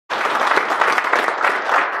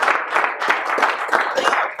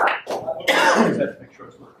Just have to make sure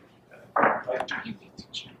it's working.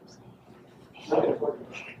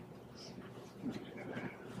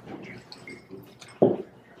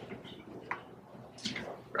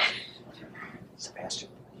 Sebastian.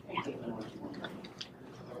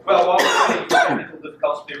 Well, while we're waiting for technical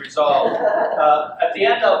difficulties to be resolved, at the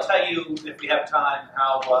end I'll tell you, if we have time,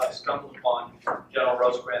 how I stumbled upon General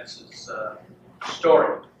Rosecrans'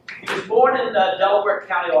 story. He was born in Delaware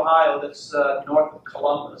County, Ohio, that's north of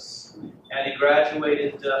Columbus, and he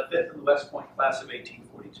graduated 5th in the West Point class of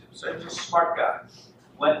 1842. So he was a smart guy.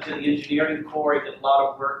 Went to the engineering corps, he did a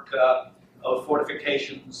lot of work of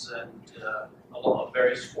fortifications and along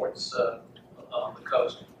various forts on the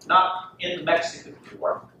coast. Not in the Mexican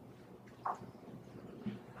War.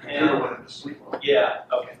 And, yeah,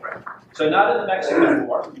 okay, right. So not in the Mexican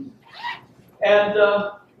War. And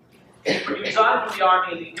he resigned from the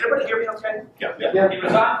Army in the, can everybody hear me okay? Yeah. He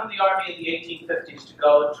resigned from the Army in the 1850s to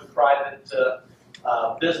go into private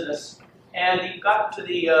business. And he got to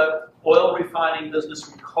the oil refining business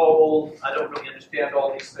from coal. I don't really understand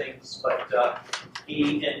all these things, but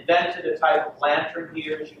he invented a type of lantern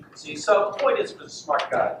here, as you can see. So the point is, he was a smart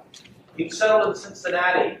guy. He settled in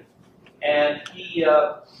Cincinnati, and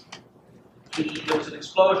there was an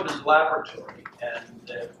explosion in the laboratory, and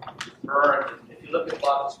he burned. And if you look at a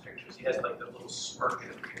lot of his pictures, he has like a little smirk in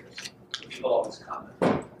his ears. People always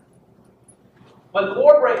comment. When the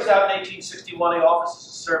war breaks out in 1861, he offers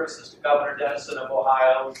his services to Governor Dennison of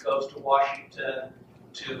Ohio. He goes to Washington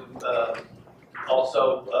to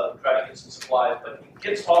also try to get some supplies, but he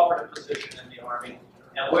gets offered a position in the Army.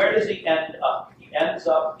 And where does he end up? He ends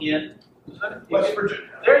up in West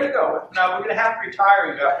Virginia. There you go. Now, we're going to have to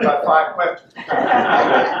retire you after about 5 questions.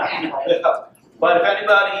 But if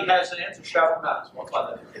anybody has an answer, shout them out. It's more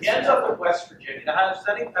fun. He ends up in West Virginia. Now, have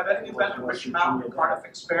any of you been to Richmond Mountain or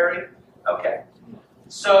Carnifex Ferry? Okay.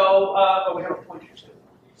 So, we have a pointer too.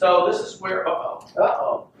 So this is where,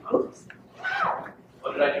 uh-oh.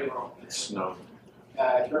 What did I do wrong? It snowed.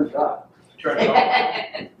 Turns it off. Turn it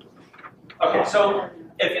off. Okay, so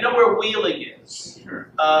if you know where Wheeling is,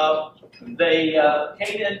 they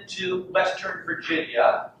came into Western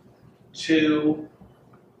Virginia to,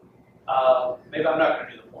 maybe I'm not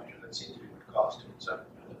going to do the pointer, that seems to be what cost it. So,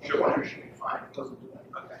 Sure, pointer should be fine. It doesn't do that.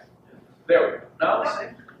 Okay. There we go. No?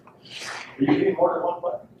 Are you getting more than one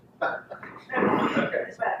button? Okay.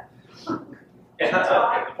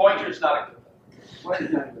 Yeah, the pointer's not a good thing. What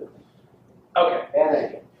is that good?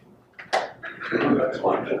 Okay.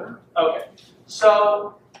 Okay.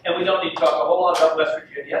 So, and we don't need to talk a whole lot about West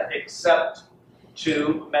Virginia, except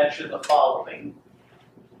to mention the following.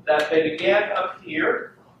 That they began up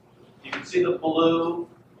here. You can see the blue.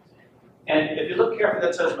 And if you look carefully,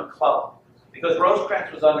 that says McClellan. Because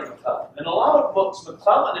Rosecrans was under McClellan. In a lot of books,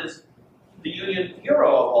 McClellan is the Union hero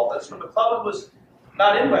of all this. But McClellan was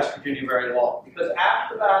not in West Virginia very long. Because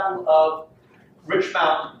after the Battle of Rich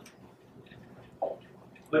Mountain,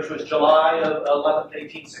 which was July of 11th,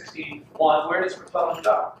 1861, where does McClellan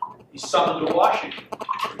go? He's summoned to Washington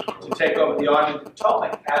to take over the Army of the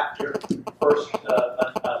Potomac after the first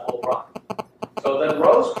whole run. So then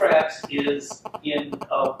Rosecrans is in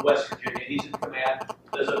West Virginia. He's in command.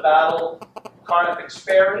 There's a battle, Carnifex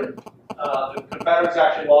Ferry. The Confederates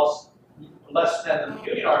actually lost less than the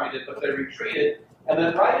Union Army did, but they retreated. And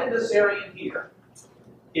then right in this area here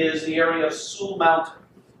is the area of Sewell Mountain,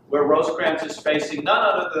 where Rosecrans is facing none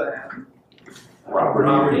other than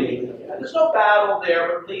Robert E. Lee. And there's no battle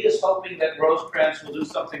there, but Lee is hoping that Rosecrans will do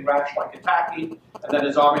something rash like attacking, and then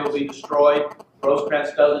his army will be destroyed.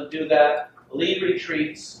 Rosecrans doesn't do that. Lee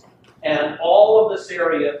retreats, and all of this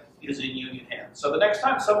area is in Union hands. So the next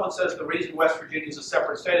time someone says the reason West Virginia is a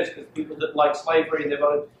separate state is because people didn't like slavery and they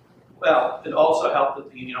voted, well, it also helped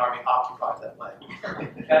that the Union Army occupied that land.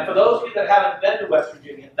 And for those of you that haven't been to West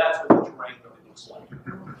Virginia, that's what the terrain really looks like.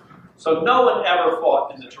 So no one ever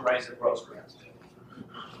fought in the terrain that Rosecrans did.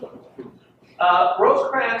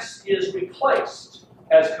 Rosecrans is replaced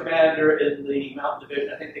as commander in the Mountain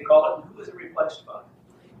Division, I think they call it. Who is it replaced by?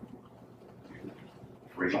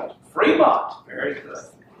 Fremont. Fremont. Very good.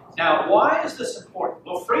 Now, why is this important?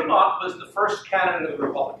 Well, Fremont was the first candidate of the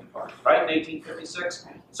Republican Party, right, in 1856.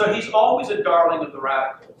 So he's always a darling of the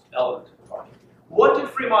radical element of the party. What did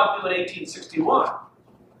Fremont do in 1861?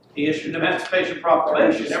 He issued an Emancipation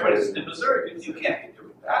Proclamation. Everybody's in Missouri. You can't be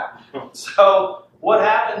doing that. So what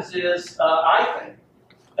happens is, I think,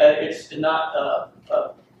 it's not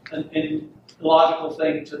an illogical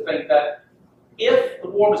thing to think that if the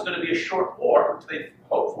war was going to be a short war, which they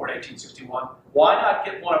hoped for in 1861, why not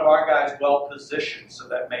get one of our guys well positioned so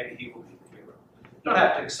that maybe he will be the hero? You don't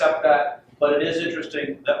have to accept that, but it is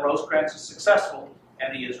interesting that Rosecrans is successful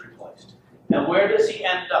and he is replaced. And where does he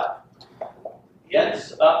end up? He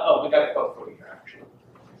ends up, oh, we got a quote for you here, actually.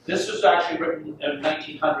 This was actually written in the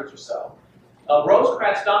 1900s or so.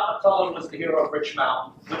 Rosecrans, not McClellan, was the hero of Rich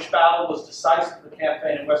Mountain, which battle was decisive in the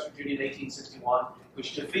campaign in West Virginia in 1861,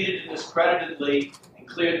 which defeated and discredited Lee and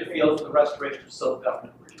cleared the field for the restoration of civil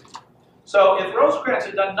government in Virginia. So if Rosecrans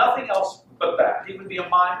had done nothing else but that, he would be a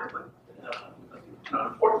minor, but an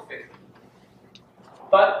important figure.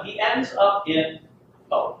 But he ends up in,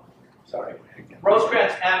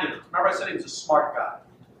 Rosecrans ambulance. Remember I said he was a smart guy.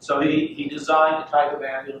 So he designed the type of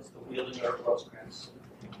ambulance, the wheeling of Rosecrans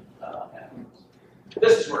ambulance.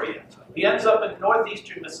 This is where he ends up. He ends up in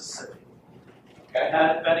northeastern Mississippi. Okay,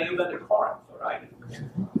 have many of you been to Corinth, all right?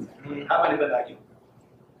 How many been to you?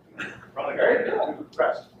 Probably very good. I'm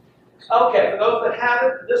impressed. Okay, for those that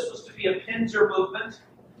haven't, this was to be a pincer movement.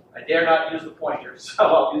 I dare not use the pointer, so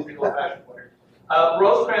I'll use the old-fashioned pointer.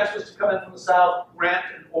 Rosecrans was to come in from the south, Grant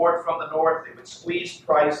and Ord from the north. They would squeeze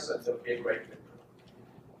Price, and there would be a great victory.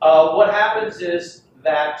 What happens is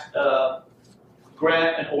that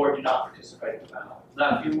Grant and Ord do not participate in the battle.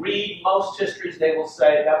 Now, if you read most histories, they will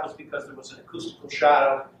say that was because there was an acoustical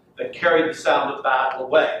shadow that carried the sound of battle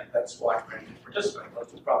away. That's why Grant didn't participate.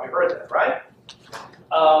 Most of you probably heard that, right?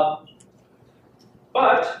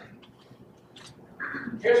 But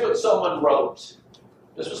here's what someone wrote.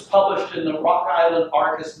 This was published in the Rock Island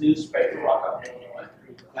Argus newspaper, Rock Island, Illinois,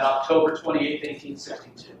 on October 28,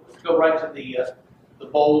 1862. Let's go right to the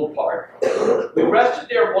bold part. We rested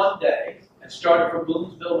there one day and started for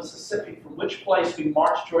Boonesville, Mississippi, from which place we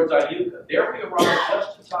marched towards Iuka. There we arrived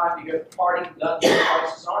just in time to hear the parting guns of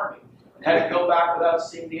Price's army and had to go back without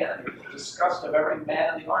seeing the enemy, the disgust of every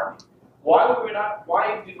man in the army. Why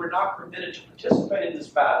we were not permitted to participate in this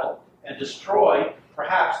battle and destroy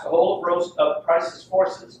perhaps the whole of Price's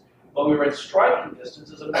forces when we were in striking distance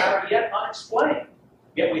is a matter yet unexplained.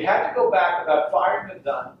 Yet we had to go back without firing a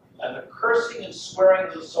gun, and the cursing and swearing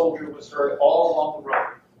of the soldier was heard all along the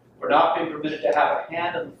road. We're not being permitted to have a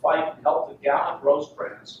hand in the fight and help the gallant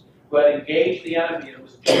Rosecrans, who had engaged the enemy and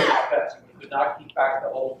was doing his best, but could not keep back the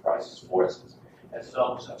whole of Price's forces, as his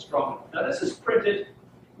own was not strong enough. Now this is printed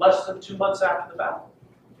less than 2 months after the battle.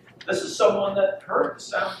 This is someone that heard the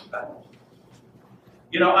sound of the battle.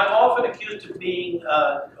 You know, I'm often accused of being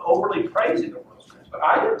overly praising of Rosecrans, but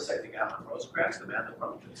I didn't say the gallant Rosecrans, the man that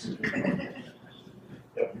wrote this.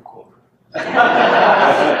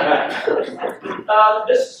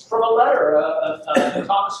 This is from a letter of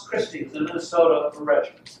Thomas Christie, the Minnesota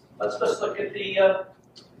regiment. Let's look at the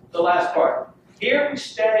last part. Here we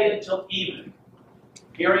stay until evening,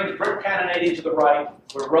 hearing the brick cannonading to the right,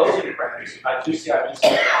 where Rosecrans, I do see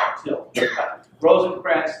until.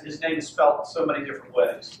 Rosecrans, his name is spelled so many different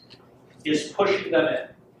ways, is pushing them in.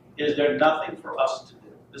 Is there nothing for us to do?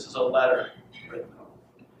 This is a letter written home.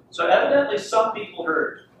 So evidently some people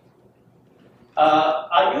heard.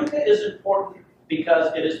 Iuka is important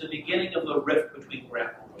because it is the beginning of the rift between Grant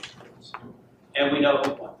and Rosecrans. And we know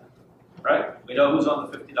who won that, right? We know who's on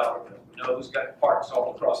the $50 bill. We know who's got parks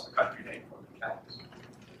all across the country named for the counties.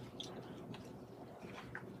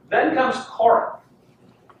 Then comes Corinth.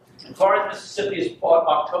 And Corinth, Mississippi is fought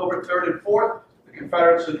October 3rd and 4th. The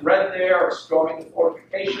Confederates in red there are storming the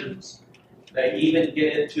fortifications. They even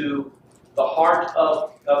get into the heart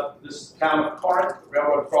of this town of Corinth, the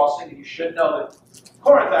railroad crossing. And you should know that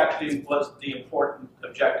Corinth actually was the important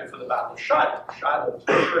objective for the Battle of Shiloh. Shiloh was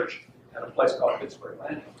a church at a place called Pittsburgh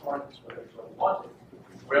Landing. Corinth is where they really wanted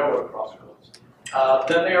railroad crossroads.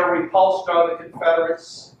 Then they are repulsed by the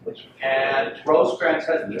Confederates. And Rosecrans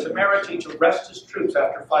has the temerity to rest his troops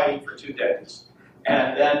after fighting for 2 days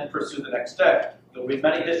and then pursue the next day. You'll read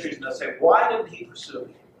many histories and they'll say, why didn't he pursue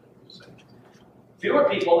me? Fewer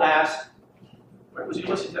people ask, where was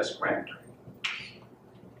Ulysses S. Grant?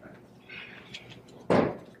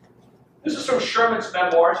 This is from Sherman's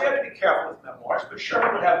memoirs. You have to be careful with memoirs, but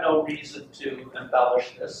Sherman would have no reason to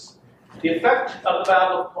embellish this. The effect of the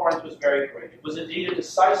Battle of Corinth was very great. It was indeed a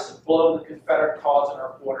decisive blow to the Confederate cause in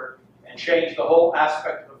our border and changed the whole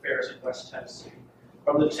aspect of affairs in West Tennessee.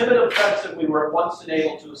 From the timid offensive, we were at once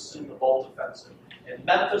enabled to assume the bold offensive. In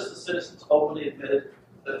Memphis, the citizens openly admitted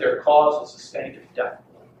that their cause was sustained to death.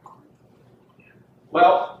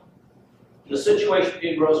 Well, the situation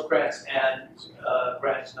between Rosecrans and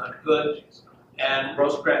Grant is not good, and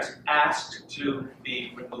Rosecrans asked to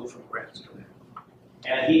be removed from Grant's command.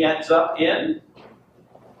 And he ends up in,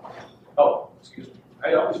 excuse me,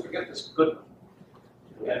 I always forget this good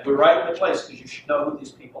one. And we're right in the place because you should know who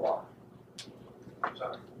these people are.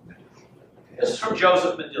 Sorry. This is from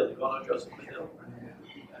Joseph Medill. You all know Joseph Medill,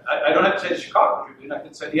 right? I don't have to say the Chicago Tribune, I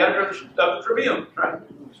can say the editor of the Tribune, right?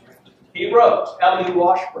 He wrote, L.U.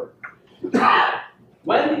 Washburn,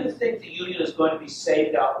 When do you think the Union is going to be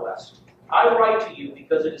saved out west? I write to you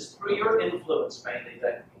because it is through your influence mainly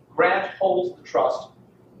that Grant holds the trust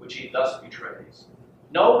which he thus betrays.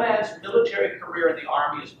 No man's military career in the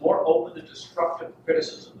Army is more open to destructive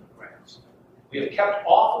criticism than Grant's. We have kept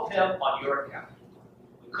off of him on your account.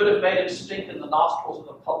 We could have made him stink in the nostrils of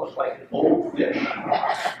the public like an old fish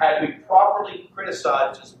had we properly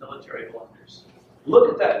criticized his military blunders. Look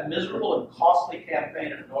at that miserable and costly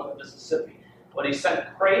campaign in northern Mississippi when he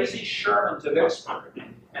sent crazy Sherman to Vicksburg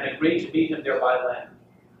and agreed to meet him there by land.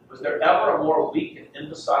 Was there ever a more weak and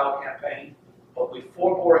imbecile campaign? But we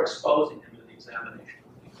forbore exposing him to the examination.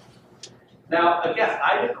 Now, again,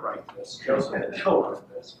 I didn't write this. Joseph Medill wrote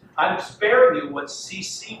this. I'm sparing you what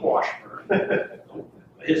C.C. Washburn,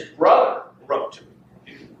 his brother, wrote to me.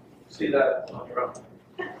 You can see that on your own.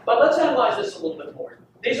 But let's analyze this a little bit more.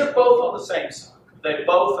 These are both on the same side. They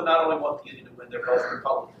both not only want the Union to win, they're both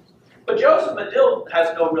Republicans. But Joseph Medill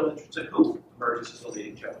has no real interest in who emerges as the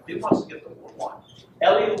leading general. He wants to get the war won.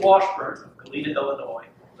 Eliot Washburn of Galena, Illinois,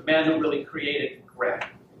 the man who really created Grant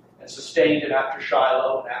and sustained it after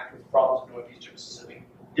Shiloh and after the problems in northeastern Mississippi,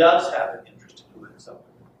 does have an interest in doing something.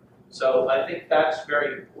 So I think that's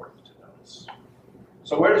very important to notice.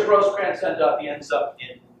 So where does Rosecrans end up? He ends up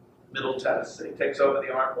in Middle Tennessee. Takes over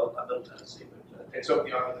the army, well, not Middle Tennessee, but takes over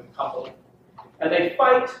the army of Cumberland. And they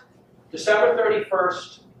fight December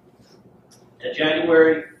 31st and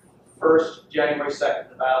January 1st, January 2nd,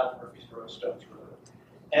 the Battle of Murfreesboro, Stones River.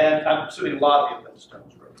 And I'm assuming a lot of you have been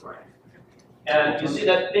Stones River, right? And you see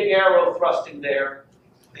that big arrow thrusting there.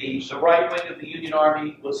 The right wing of the Union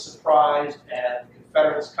Army was surprised, and the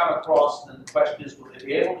Confederates come across, and then the question is, will they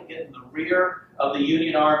be able to get in the rear of the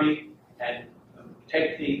Union Army and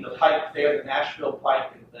take the pike there, the Nashville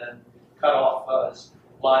pike, and then cut off his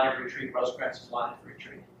line of retreat, Rosecrans' line of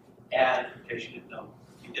retreat? And in case you didn't know,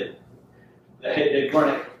 he didn't. They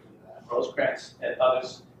weren't able to do that. Rosecrans and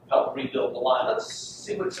others helped rebuild the line. Let's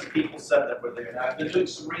see what some people said that were there. Now, I've been doing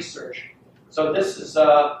some research. So this is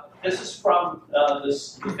from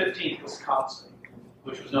this 15th Wisconsin,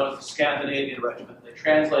 which was known as the Scandinavian Regiment. They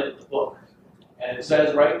translated the book. And it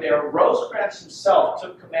says right there, Rosecrans himself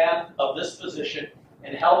took command of this position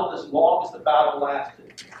and held it as long as the battle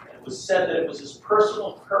lasted. And it was said that it was his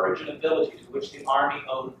personal courage and ability to which the Army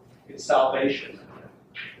owed its salvation.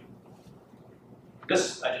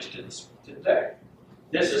 This, I just did this today.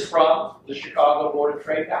 This is from the Chicago Board of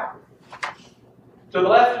Trade Battery. To the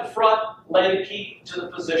left and front lay the key to the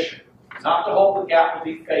position. Not to hold the gap would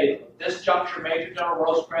be fatal. At this juncture, Major General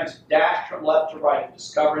Rosecrans dashed from left to right and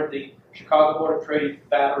discovered the Chicago Board of Trade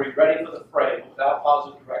Battery ready for the fray without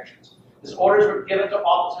positive directions. His orders were given to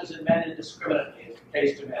officers and men indiscriminately as the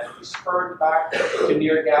case demanded. He spurred back to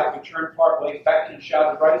near gap, returned part way, beckoned and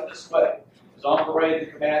shouted, "Right this way." His on parade,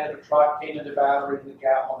 the commander of the trot came into battery in the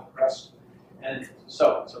gap on the crest, and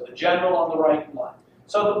so on. So the general on the right in line.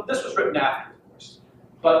 So this was written after, of course.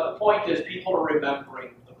 But the point is, people are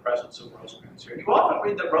remembering the presence of Rosecrans here. You often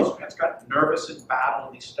read that Rosecrans got nervous in battle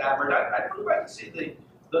and he stammered. I'd really like to see the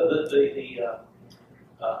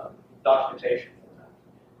documentation for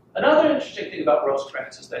that. Another interesting thing about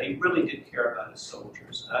Rosecrans is that he really did care about his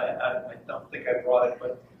soldiers. I don't think I brought it,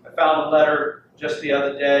 but I found a letter just the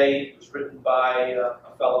other day. It was written by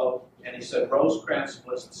a fellow, and he said Rosecrans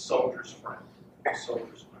was the soldier's friend. The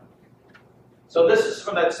soldier's friend. So this is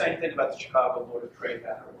from that same thing about the Chicago Board of Trade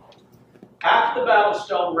Battery. After the Battle of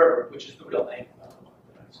Stone River, which is the real name of the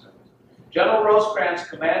battle, General Rosecrans,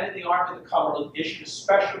 commanding the Army of the Cumberland, issued a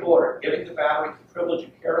special order giving the battery the privilege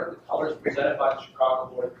of carrying the colors presented by the Chicago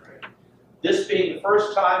Board of Trade. This being the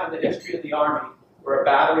first time in the history of the Army where a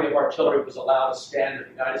battery of artillery was allowed to stand in the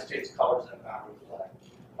United States colors in a battery flag.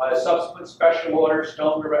 By a subsequent special order,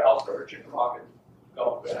 Stone River, Elk River, Chickamauga,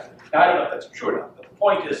 going back. Now, I don't know if that's true or not, but the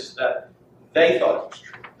point is that they thought it was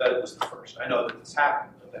true, that it was the first. I know that this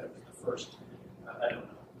happened, but that it was the first, I don't know.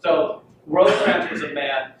 So Rosecrans was a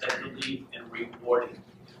man that believed in rewarding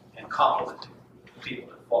and complimenting the people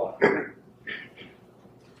that fought.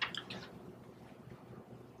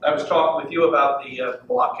 I was talking with you about the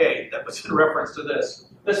blockade that was in reference to this.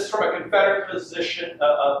 This is from a Confederate position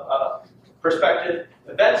perspective.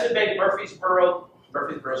 Events had made Murfreesboro,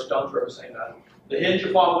 Stones River, saying that, the hinge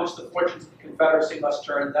upon which the fortunes of the Confederacy must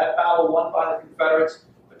turn. That battle won by the Confederates,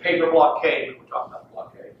 the paper blockade, we were talking about the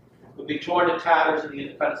blockade, would be torn to tatters and the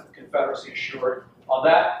independence of the Confederacy assured. On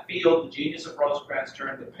that field, the genius of Rosecrans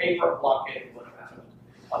turned the paper blockade would have happened.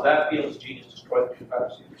 On that field, his genius destroyed the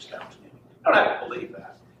Confederacy and established the Union. I don't have to believe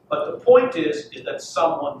that. But the point is that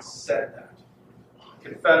someone said that. The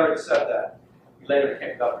Confederates said that. He later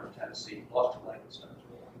became governor of Tennessee, lost a leg in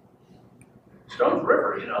Stonesboro. Stones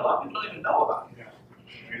River, you know, a lot of people don't even know about it.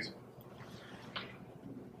 Yeah. Amazing.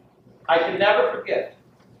 I can never forget,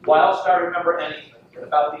 whilst I remember anything, at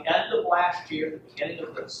about the end of last year, the beginning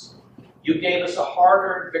of this, you gave us a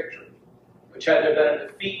hard-earned victory, which had there been a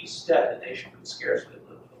defeat instead, the nation could scarcely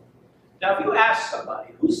live with. Now, if you ask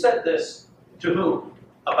somebody, who said this to whom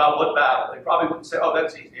about what battle, they probably wouldn't say, oh,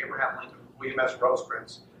 that's easy, Abraham Lincoln, William S.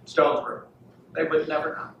 Rosecrans, Stones River. They would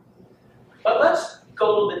never know. But let's go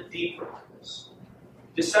a little bit deeper into this.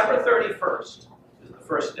 December 31st is the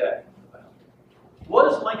first day.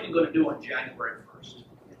 What is Lincoln going to do on January 1st?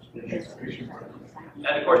 And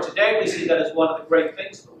of course, today we see that as one of the great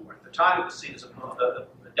things of the war. At the time, it was seen as a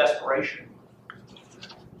desperation.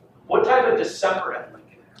 What type of December had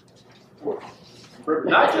Lincoln had?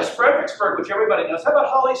 Not just Fredericksburg, which everybody knows. How about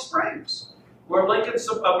Holly Springs, where where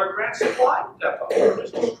Grant's supply depot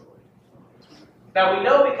was destroyed? Now we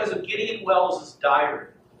know because of Gideon Wells's diary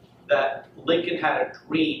that Lincoln had a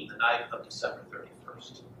dream the night of December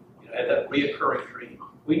 31st. You know, had that reoccurring dream.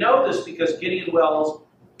 We know this because Gideon Wells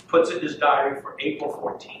puts it in his diary for April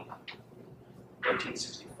 14th,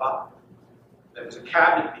 1865. There was a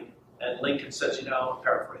cabinet meeting, and Lincoln says, you know,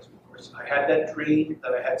 paraphrasing, of course, I had that dream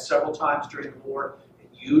that I had several times during the war. It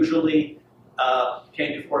usually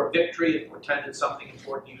came before a victory. It portended something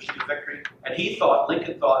important, usually a victory. And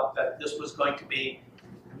Lincoln thought that this was going to be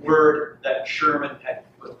word that Sherman that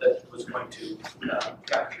was going to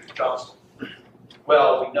capture Johnston.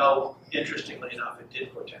 Well, we know, interestingly enough, it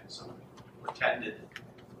did portend something. It portended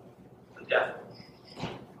the death of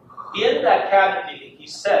him. In that cabinet meeting, he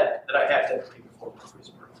said that I had that dream before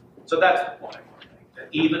Murfreesboro. So that's the point I want to make, that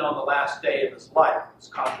even on the last day of his life, his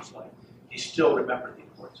conscious life, he still remembered the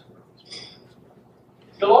importance of Murfreesboro.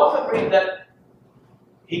 You'll also read that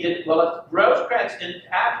he did, well, Rosecrans,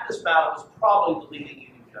 after this battle, was probably the leading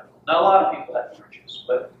Union general. Not a lot of people had marches,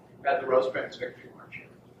 but had the Rosecrans victory march.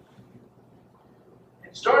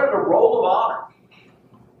 It started a roll of honor.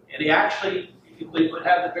 And he actually, we would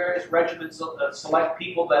have the various regiments select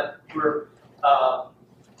people that were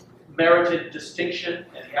merited distinction,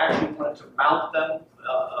 and he actually wanted to mount them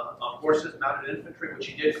on horses, mounted infantry, which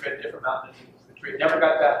he did for different mounted infantry. It never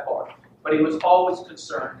got that far. But he was always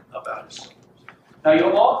concerned about his soldiers. Now,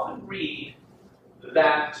 you'll often read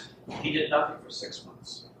that he did nothing for 6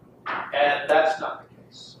 months. And that's not the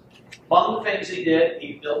case. Among the things he did,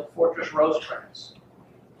 he built Fortress Rosecrans,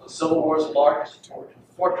 the Civil War's largest fort,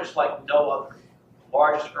 a fortress like no other,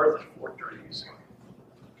 largest earthen fort during his life.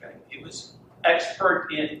 Okay? He was expert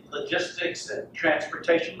in logistics and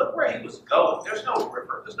transportation. Look where he was going. There's no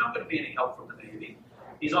river. There's not going to be any help from the Navy.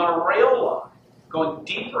 He's on a rail line, going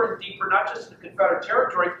deeper and deeper, not just in Confederate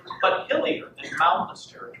territory, but hillier and mountainous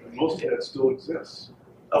territory. Most of that still exists.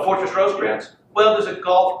 Fortress Rosecrans? Yeah. Well, there's a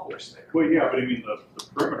golf course there. Well, yeah, but I mean the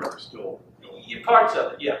perimeter is still. Parts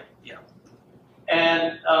of it, yeah.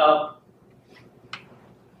 And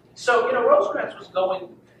so, you know, Rosecrans was going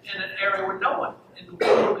in an area where no one in the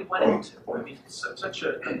world really went into. I mean, such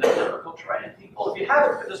a difficult terrain. And people, if you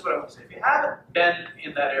haven't, this is what I want to say, if you haven't been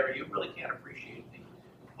in that area, you really can't appreciate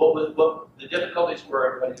what the difficulties were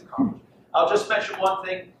everybody accomplished. I'll just mention one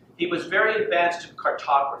thing. He was very advanced in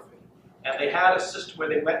cartography, and they had a system where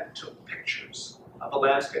they went and took pictures of the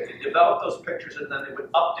landscape. They developed those pictures, and then they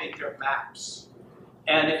would update their maps.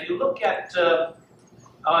 And if you look at,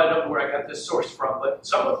 I don't know where I got this source from, but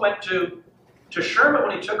someone went to Sherman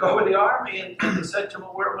when he took over the army, and they said to him,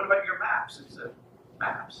 well, what about your maps? He said,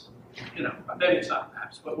 maps? You know, maybe it's not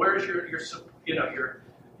maps, but where's your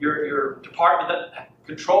department that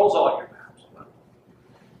controls all your maps?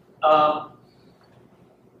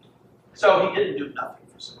 So he didn't do nothing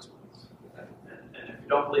for 6 months. And if you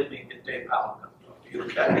don't believe me, get Dave Powell to come talk to you.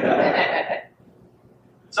 Okay?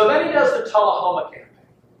 So then he does the Tullahoma campaign.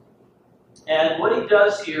 And what he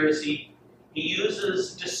does here is he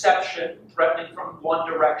uses deception, threatening from one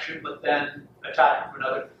direction, but then attacking from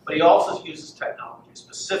another. But he also uses technology,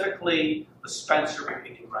 specifically the Spencer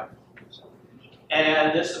repeating rifle.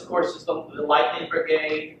 And this, of course, is the Lightning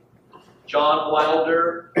Brigade. John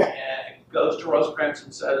Wilder goes to Rosecrans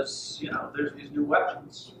and says, you know, there's these new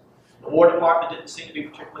weapons. The War Department didn't seem to be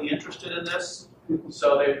particularly interested in this.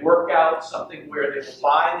 So they work out something where they will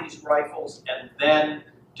buy these rifles and then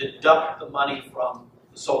deduct the money from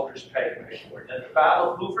the soldiers' pay for it. And the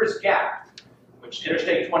Battle of Hoover's Gap, which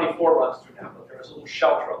Interstate 24 runs through now, but there was a little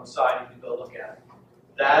shelter on the side, you can go look at it.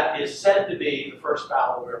 That is said to be the first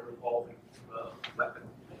battle where a revolving weapon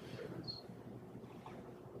made a difference.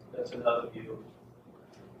 That's another view.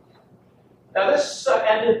 Now this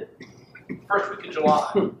ended first week of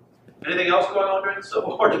July. Anything else going on during the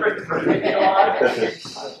Civil War during the first week of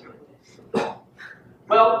July?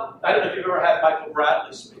 Well, I don't know if you've ever had Michael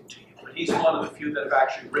Bradley speak to you, but he's one of the few that have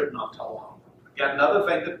actually written on Tullahoma. Again, another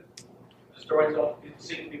thing that historians don't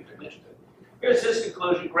seem to be interested in. Here's his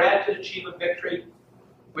conclusion. Grant did achieve a victory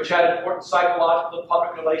which had important psychological and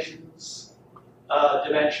public relations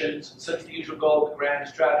dimensions. Since the usual goal of the grand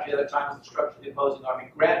strategy at that time was the destruction of the opposing army,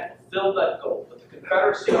 Grant fulfilled that goal, but the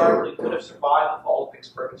Confederacy arguably could have survived the fall of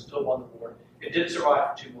Vicksburg and still won the war. It did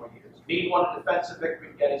survive for 2 more years. Meade won a defensive victory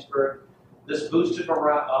at Gettysburg. This boosted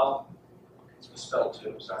morale, it's misspelled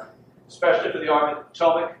too, sorry, especially for the Army of the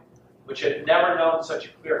Potomac, which had never known such a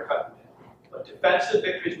clear-cut win. But defensive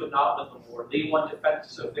victories would not win the war. Lee won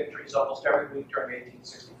defensive victories almost every week during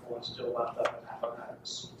 1864 and still wound up in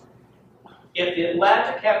Appomattox. If the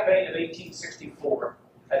Atlanta campaign of 1864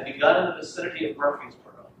 had begun in the vicinity of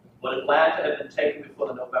Murfreesboro, would Atlanta have been taken before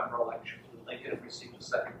the November election? Would Lincoln have received a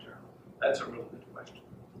second term? That's a really good question.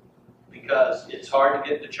 Because it's hard to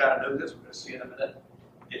get to Chattanooga, as we're going to see in a minute.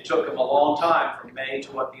 It took him a long time from May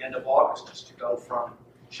to the end of August just to go from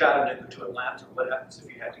Chattanooga to Atlanta. What happens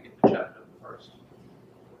if you had to get to Chattanooga first?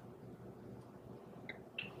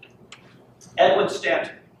 Edwin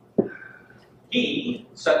Stanton. He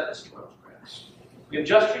said this to Rosecrans. We have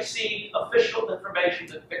just received official information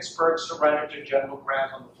that Vicksburg surrendered to General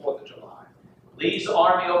Grant on the 4th of July. Lee's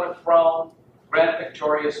army overthrown, Grant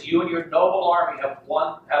victorious. You and your noble army have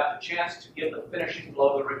the chance to give the finishing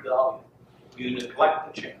blow to the rebellion. You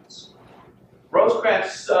neglect the chance.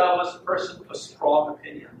 Rosecrans was a person with strong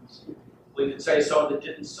opinions. We could say so that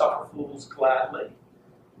didn't suffer fools gladly,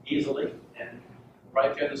 easily, and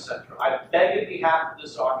right there in the center. I beg in behalf of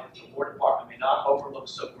this army that the War Department may not overlook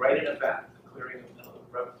so great an event, the clearing of the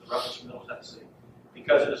rebels from Middle Tennessee,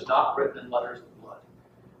 because it is not written in letters of blood.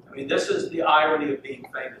 I mean, this is the irony of being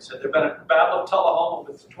famous. Had there been a Battle of Tullahoma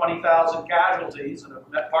with 20,000 casualties in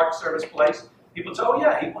a Park Service place, people would say, oh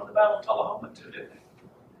yeah, he won the Battle of Tullahoma too, didn't he?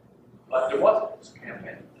 But there wasn't. It was a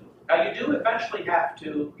campaign. Now, you do eventually have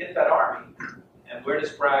to get that army, and where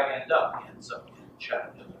does Bragg end up? He ends up in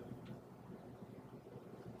Chattanooga.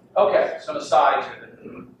 Okay, some asides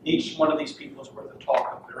here. Each one of these people is worth a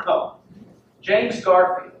talk of their own. James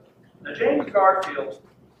Garfield. Now, James Garfield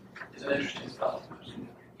is an interesting fellow.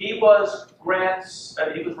 He was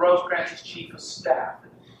Rosecrans' chief of staff.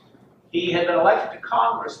 He had been elected to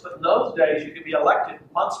Congress, but in those days you could be elected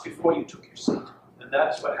months before you took your seat, and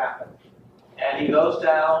that's what happened. And he goes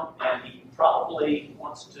down, and he probably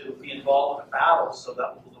wants to be involved in a battle, so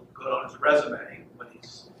that will look good on his resume when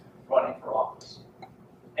he's running for office.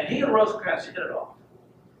 And he and Rosecrans hit it off.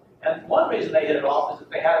 And one reason they hit it off is that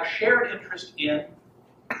they had a shared interest in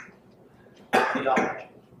theology.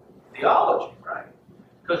 Theology, right?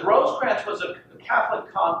 Because Rosecrans was a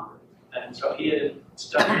Catholic convert, and so he had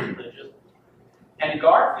studied religion. And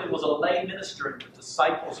Garfield was a lay minister in the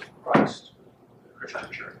Disciples of Christ, the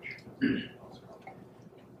Christian church.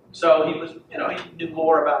 So he was, he knew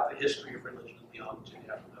more about the history of religion and theology than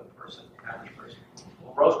the average person.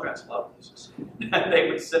 Well, Rosecrans loved this. And they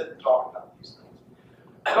would sit and talk about these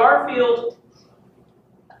things. Garfield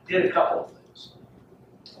did a couple of things.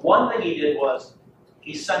 One thing he did was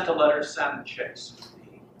he sent a letter to Salmon Chase,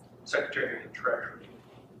 the Secretary of the Treasury,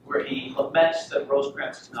 where he laments that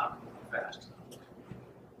Rosecrans is not moving fast enough.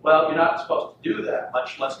 Well, you're not supposed to do that,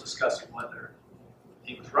 much less discussing whether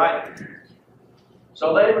he was right.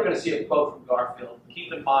 So later we're going to see a quote from Garfield.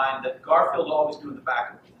 Keep in mind that Garfield always knew in the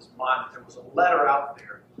back of his mind that there was a letter out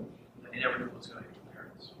there that he never knew was going to get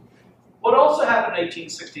clearance. What also happened in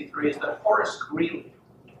 1863 is that Horace Greeley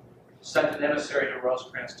sent an emissary to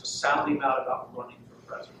Rosecrans to sound him out about running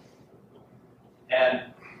for president.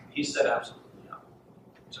 And he said absolutely not.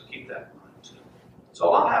 So keep that in mind too. So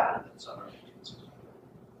a lot happened in that summer of 1863.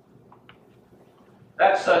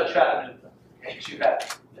 That's Chattanooga, in case you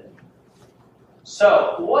haven't been.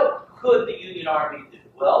 So what could the Union Army do?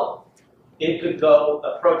 Well, it could go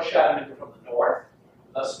approach Chattanooga from the north,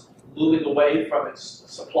 thus moving away from its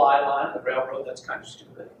supply line, the railroad. That's kind of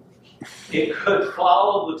stupid. It could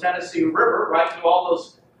follow the Tennessee River right through all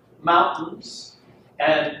those mountains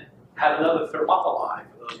and have another Thermopylae,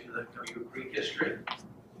 for those of you that know your Greek history.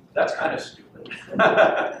 That's kind of stupid.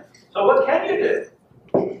 So what can you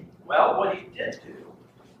do? Well, what he did do,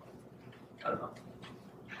 I don't know.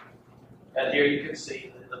 And here you can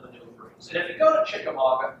see the maneuverings. And if you go to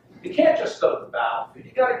Chickamauga, you can't just go to the battlefield.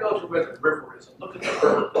 You got to go to where the river is and look at the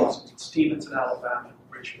river crossings in Stevenson, Alabama, and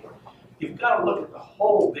Bridgeport. You've got to look at the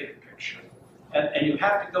whole big picture. And you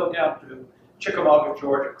have to go down to Chickamauga,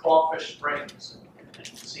 Georgia, Crawfish Springs, and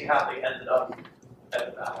see how they ended up at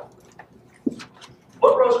the battle.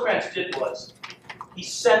 What Rosecrans did was he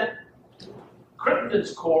sent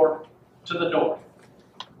Crittenden's corps to the north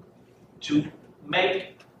to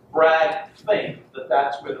make Bragg think that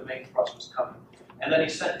that's where the main thrust was coming. And then he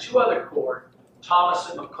sent two other corps, Thomas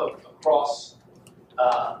and McCook, across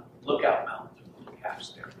Lookout Mountain to the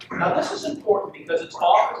caps there. Now this is important because it's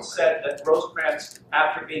often said that Rosecrans,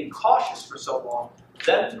 after being cautious for so long,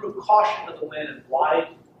 then threw caution to the wind and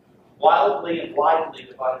wildly and widely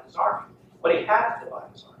divided his army. But he had to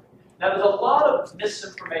divide his army. Now there's a lot of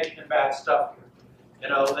misinformation and bad stuff here. You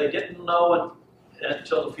know, they didn't know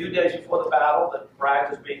until a few days before the battle that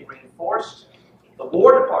Bragg was being reinforced. The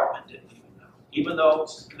War Department didn't even though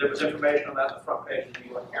there was information on that on the front page of the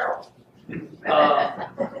New York Herald.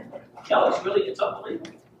 It's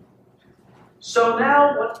unbelievable. So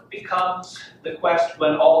now what becomes the question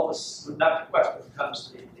when all this, not the question,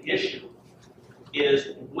 becomes the issue,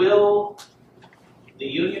 is will the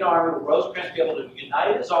Union Army, will Rosecrans be able to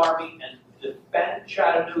unite his army and defend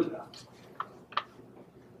Chattanooga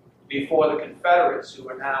before the Confederates, who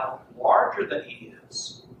are now larger than he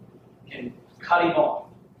is, can cut him off?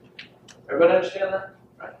 Everybody understand that?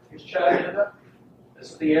 Right. Here's Chattanooga.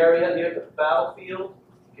 This is the area near the battlefield.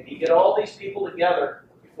 Can he get all these people together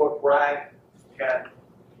before Bragg can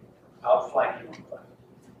outflank him?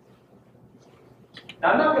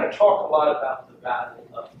 Now, I'm not going to talk a lot about the Battle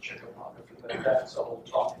of Chickamauga because that's a whole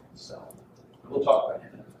talk in itself. We'll talk about it in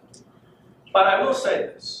a minute. But I will say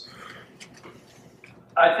this.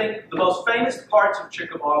 I think the most famous parts of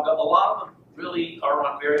Chickamauga, a lot of them really are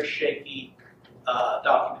on very shaky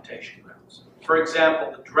documentation grounds. For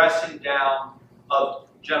example, the dressing down of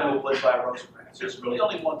General Wood by Rosecrans. There's really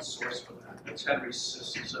only one source for that. It's Henry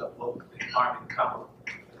Siss's book, The Army of the Cumberland.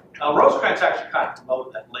 Rosecrans actually kind of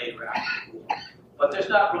promoted that later after the war, but there's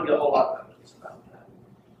not really a whole lot of evidence about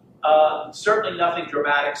that. Certainly nothing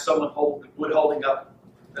dramatic. Someone holding up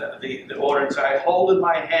the order and say, "I hold in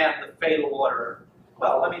my hand the fatal order."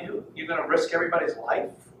 Well, I mean, you're going to risk everybody's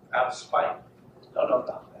life out of spite? Don't know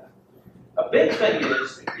about that. A big thing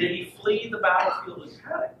is, did he flee the battlefield in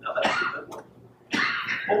panic? Now that's a good one.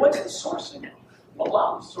 Well, what's the sourcing? Well, a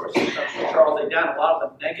lot of the sourcing comes from Charles A. Down. A lot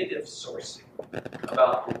of the negative sourcing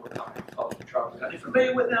about the war coming from Charles A. Down. Are you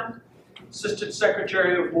familiar with him? Assistant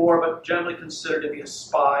Secretary of War, but generally considered to be a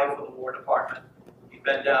spy for the War Department. He'd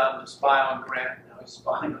been down to spy on Grant. Now he's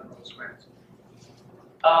spying on Rosecrans.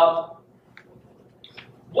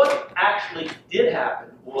 What actually did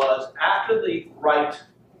happen was after the right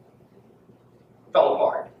fell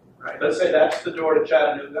apart, right? Let's say that's the door to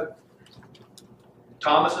Chattanooga.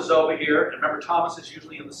 Thomas is over here, and remember Thomas is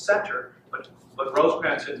usually in the center, but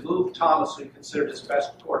Rosecrans had moved Thomas, who he considered his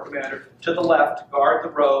best corps commander, to the left to guard the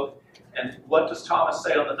road. And what does Thomas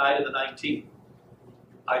say on the night of the 19th?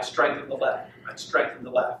 I'd strengthen the left. I'd strengthen the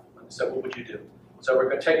left. And he said, what would you do? So we're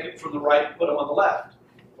going to take it from the right and put him on the left.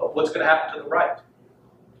 But what's going to happen to the right?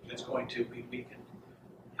 It's going to be weakened.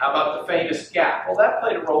 How about the famous gap? Well, that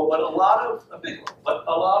played a role, but a big role. But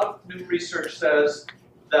a lot of new research says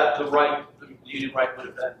that the Union right would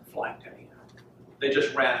have been flanked anyhow. They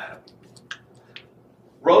just ran out of it.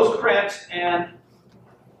 Rosecrans and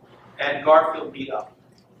Garfield meet up.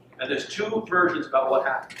 And there's two versions about what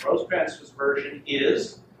happened. Rosecrans' version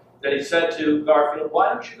is that he said to Garfield,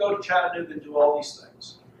 why don't you go to Chattanooga and do all these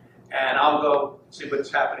things? And I'll go see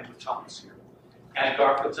what's happening with Thomas here. And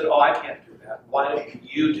Garfield said, oh, I can't do that. Why don't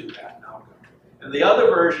you do that? And I'll go. And the other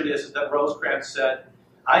version is that Rosecrans said,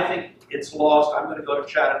 I think it's lost. I'm going to go to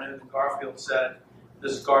Chattanooga. And Garfield said,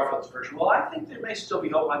 this is Garfield's version. Well, I think there may still be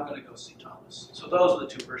hope. I'm going to go see Thomas. So those are the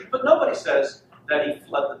two versions. But nobody says that he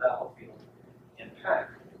fled the battlefield in panic.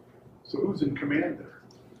 So who's in command there?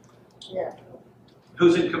 Yeah.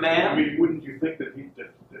 Who's in command? I mean, wouldn't you think that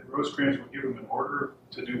that Rosecrans would give him an order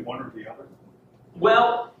to do one or the other?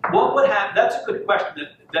 Well, what would happen? That's a good question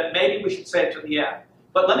that maybe we should say it to the end.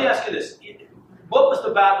 But let me ask you this. What was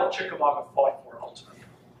the Battle of Chickamauga fought for ultimately?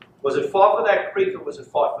 Was it fought for that creek or was it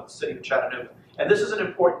fought for the city of Chattanooga? And this is an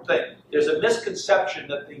important thing. There's a misconception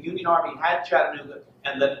that the Union Army had Chattanooga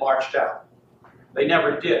and then marched out. They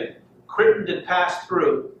never did. Crittenden passed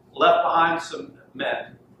through, left behind some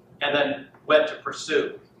men, and then went to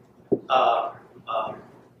pursue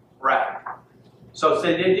Bragg. So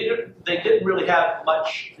they didn't really have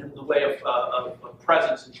much in the way of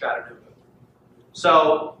presence in Chattanooga.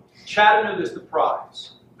 So Chattanooga is the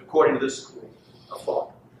prize, according to this school of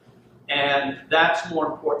thought. And that's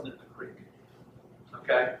more important than the creek.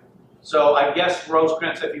 Okay? So I guess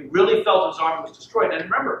Rosecrans, if he really felt his army was destroyed, and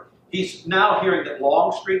remember, he's now hearing that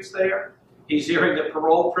Longstreet's there. He's hearing that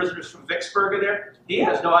parole prisoners from Vicksburg are there. He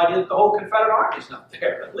has no idea that the whole Confederate Army's not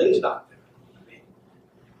there, that Lee's not there. I mean,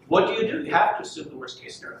 what do? You have to assume the worst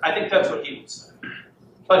case scenario. I think that's what he would say.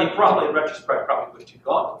 But he probably, in retrospect, probably wished he'd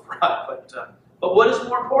gone to the front, but But what is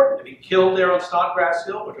more important, to be killed there on Snodgrass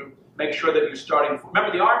Hill, or to make sure that you're starting?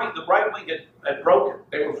 Remember, the Army, the right wing had broken.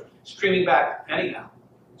 They were streaming back anyhow.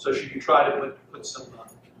 So should you try to put some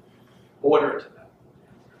order to that?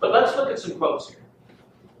 But let's look at some quotes here.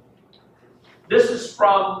 This is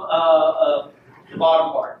from the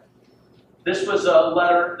bottom part. This was a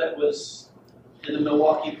letter that was in the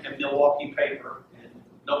Milwaukee paper in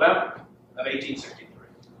November of 1863.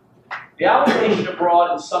 The allegation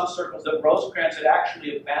abroad in some circles that Rosecrans had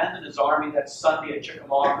actually abandoned his army that Sunday at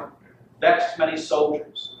Chickamauga vexed many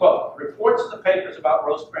soldiers. Quote, reports in the papers about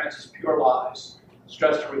Rosecrans' pure lies,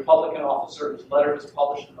 stressed a Republican officer whose letter was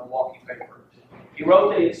published in the Milwaukee paper. He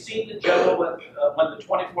wrote that he had seen the general when the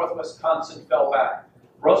 24th Wisconsin fell back.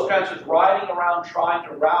 Rosecrans was riding around trying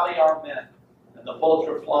to rally our men, and the bullets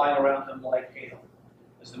were flying around him like hail.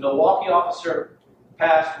 As the Milwaukee officer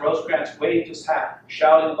passed, Rosecrans waved his hat,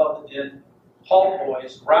 shouting above the din, halt,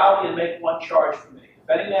 boys, rally and make one charge for me. If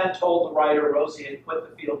any man told the writer Rosie had quit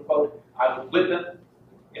the field, quote, I would whip him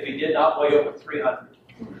if he did not weigh over 300.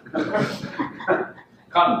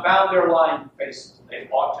 Confound their lying faces. They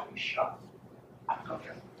ought to be shot.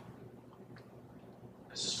 Okay.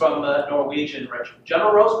 This is from the Norwegian regiment.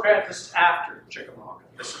 General Rosecrans, this is after Chickamauga.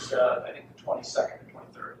 This is, I think, the 22nd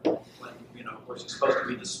or 23rd, when, of course, he's supposed to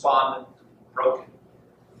be despondent and broken.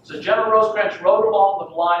 So General Rosecrans rode along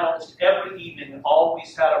the line almost every evening and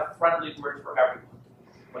always had a friendly word for everyone.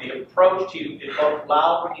 When he approached, he evoked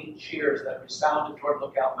loud ringing cheers that resounded toward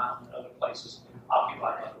Lookout Mountain and other places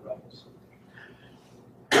occupied by the rebels.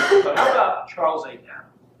 But how about Charles A. Downe?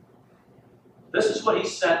 This is what he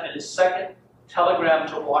sent in his second telegram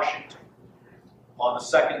to Washington on the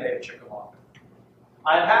second day of Chickamauga.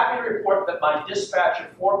 I am happy to report that my dispatch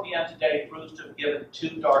at 4 p.m. today proves to have given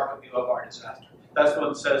too dark a view of our disaster. That's the one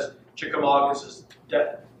that says Chickamauga is as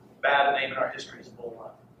bad a name in our history as Bull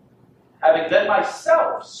Run. Having then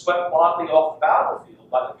myself swept bodily off the battlefield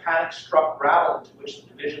by the panic-struck rabble into which the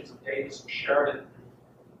divisions of Davis and Sheridan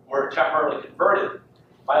were temporarily converted,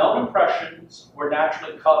 my own impressions were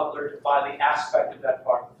naturally colored by the aspect of that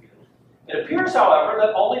part of the field. It appears, however,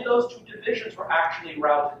 that only those two divisions were actually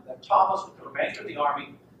routed, that Thomas, with the remainder of the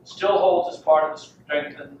army, still holds as part of the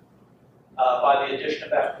strengthened by the addition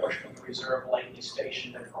of that portion of the reserve lately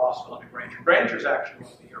stationed at Rossville under Granger. Granger's actually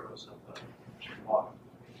one of the heroes of Chickamauga.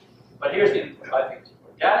 But here's the, I think,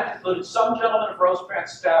 Downe concluded, some gentlemen of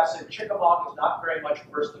Rosecrans' staff said Chickamauga is not very much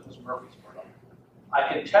worse than was Murfreesboro. I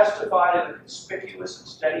can testify to the conspicuous and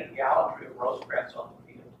steady gallantry of Rosecrans on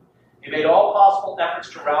the field. He made all possible efforts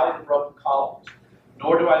to rally the broken columns,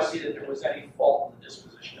 nor do I see that there was any fault in the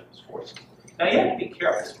disposition of his forces. Now you have to be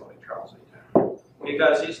careful with Charles A. Downe,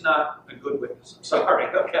 because he's not a good witness. I'm sorry,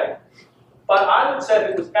 okay? But I would say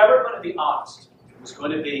if it was ever going to be honest, it was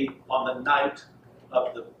going to be on the night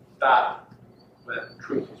of the battle when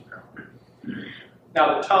truth was paramount.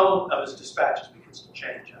 Now the tone of his dispatches begins to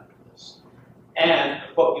change after this. And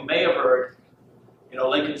a quote you may have heard,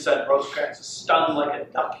 Lincoln said Rosecrans is stunned like a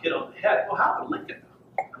duck hit on the head. Well, how would Lincoln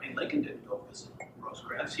know? I mean, Lincoln didn't go visit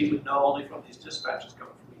Rosecrans. He would know only from these dispatches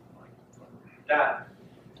coming from Downe.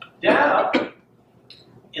 Downe,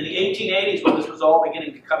 in the 1880s, when this was all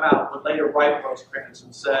beginning to come out, would later write Rosecrans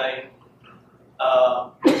and say,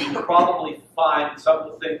 you would probably find some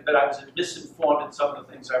of the things that I was misinformed in some of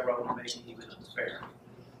the things I wrote and maybe even unfair.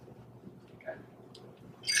 Okay.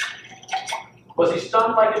 Was he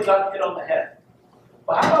stunned like a duck hit on the head?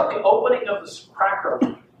 Well, how about the opening of the cracker?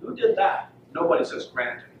 Who did that? Nobody says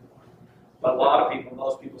Grant anymore. But a lot of people,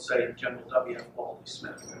 most people say General W.F. Baldy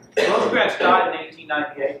Smith. Rosecrans died in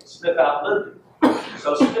 1898. Smith outlived him.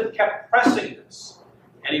 So Smith kept pressing this.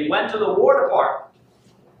 And he went to the War Department.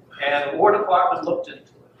 And the War Department looked into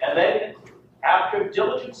it. And they, after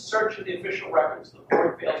diligent search of the official records, the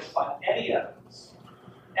board failed to find any evidence,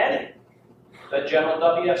 that General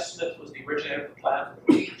W.F. Smith was the originator of the plan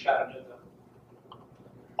for the Chattanooga.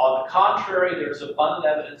 On the contrary, there is abundant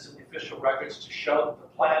evidence in the official records to show that the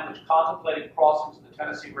plan, which contemplated crossings of the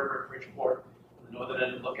Tennessee River at Bridgeport, the northern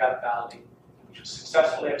end of Lookout Valley, which was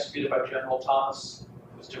successfully executed by General Thomas,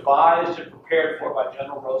 was devised and prepared for by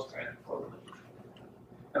General Rosecrans before the Legion.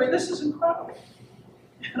 I mean, this is incredible.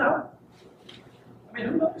 I mean,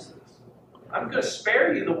 who knows this? I'm going to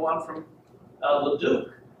spare you the one from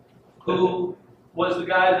Leduc, who was the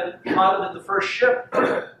guy that piloted the first ship,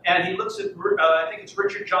 and he looks at, I think it's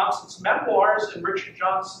Richard Johnson's memoirs, and Richard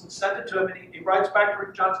Johnson sent it to him, and he writes back to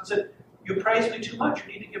Richard Johnson and said, you praise me too much,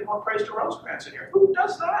 you need to give more praise to Rosecrans in here. Who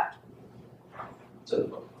does that?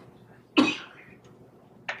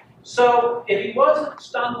 So, if he wasn't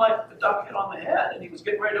stunned like the duck hit on the head, and he was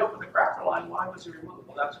getting ready to open the cracker line, why was he removed?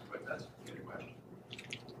 Well, that's a good question.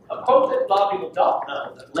 A quote that a lot of people don't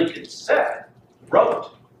know that Lincoln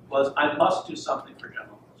wrote, was, "I must do something for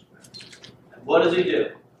General Rosecrans." And what does he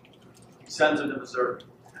do? He sends him to Missouri.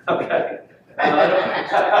 Okay?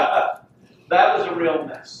 That was a real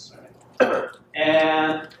mess.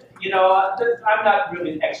 And, you know, I'm not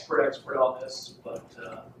really an expert on this, but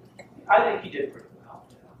I think he did pretty well.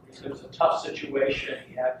 It was a tough situation.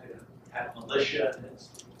 He had to have militia.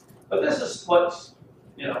 But this is what,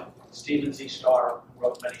 you know, Stephen Z. Starr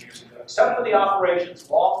wrote many years ago. Except for the operations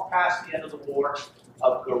long past the end of the war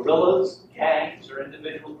of guerrillas, gangs, or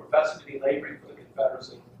individuals professing to be laboring for the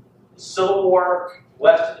Confederacy, the Civil War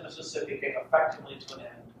west of the Mississippi came effectively to an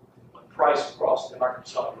end when Price crossed the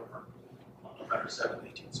Arkansas River on November 7,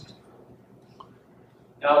 1864.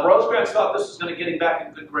 Now, Rosecrans thought this was going to get him back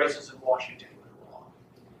in good graces in Washington.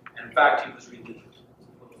 And in fact, he was relieved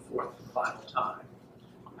for the fourth and final time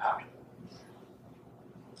after that.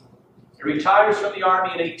 He retires from the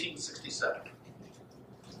Army in 1867.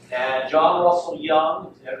 And John Russell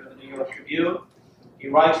Young, the editor of the New York Tribune, he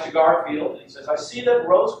writes to Garfield, and he says, "I see that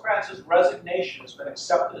Rosecrans' resignation has been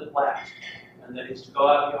accepted at last, and that he's to go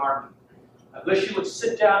out of the Army. I wish you would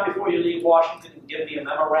sit down before you leave Washington and give me a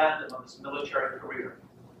memorandum of his military career.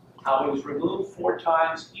 How he was removed 4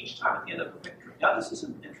 times, each time at the end of a victory." Now, this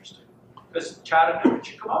isn't interesting, because Chattanooga,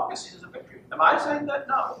 Chickamauga is a victory. Am I saying that?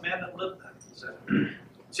 No, the man that lived that said.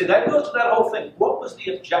 See, that goes to that whole thing. What was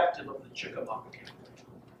the objective of the Chickamauga campaign?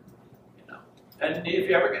 You know, and if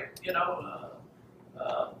you ever get, you know,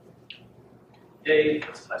 Dave,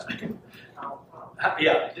 what's his last name?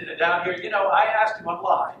 Yeah, down here, you know, I asked him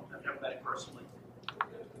online. I've never met him personally.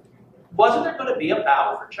 Wasn't there going to be a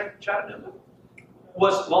battle for Chattanooga?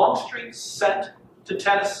 Was Longstreet sent to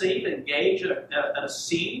Tennessee to engage in a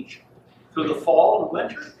siege through the fall and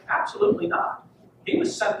winter? Absolutely not. He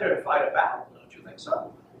was sent there to fight a battle, don't you think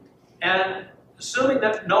so? And assuming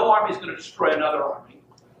that no army is going to destroy another army,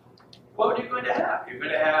 what are you going to have? You're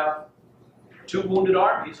going to have 2 wounded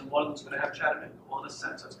armies, and one of them's going to have Chattanooga. Well, in a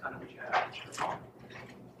sense, that's kind of what you have.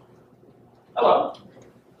 Hello.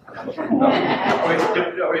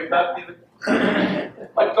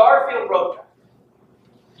 But Garfield wrote that.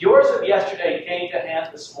 Yours of yesterday came to hand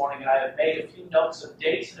this morning, and I have made a few notes of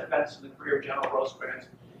dates and events in the career of General Rosecrans,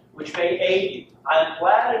 which may aid you. I am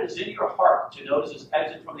glad it is in your heart to notice his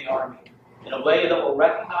exit from the Army in a way that will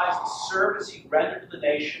recognize the service he rendered to the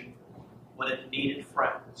nation when it needed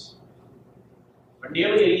friends. For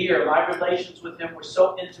nearly a year, my relations with him were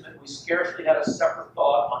so intimate we scarcely had a separate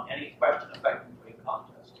thought on any question affecting the great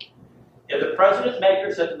contest. If the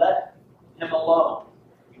President-makers had let him alone,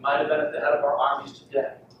 he might have been at the head of our armies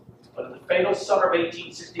today. But in the fatal summer of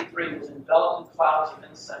 1863, he was enveloped in clouds of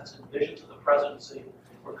incense, and visions of the presidency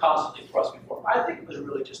were constantly thrust before him. I think it was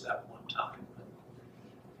really just that one time.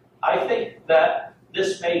 I think that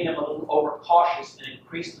this made him a little overcautious and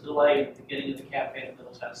increased the delay in the beginning of the campaign in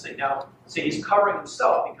Middle Tennessee. Now, see, he's covering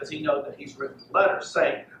himself because he knows that he's written letters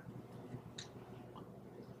saying that.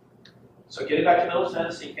 So getting back to the Middle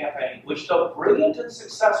Tennessee campaign, which though brilliant and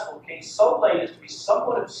successful, came so late as to be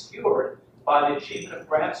somewhat obscured by the achievement of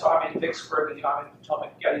Grant's army in Vicksburg and the Army of the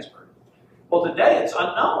Potomac at Gettysburg. Well, today it's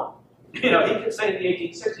unknown. You know, he could say in the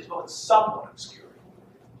 1860s, well, it's somewhat obscured.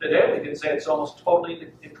 Today we can say it's almost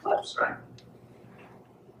totally eclipsed, right?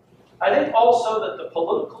 I think also that the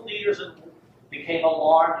political leaders became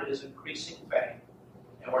alarmed at his increasing fame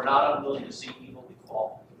and were not unwilling to see evil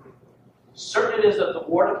befall. Certain it is that the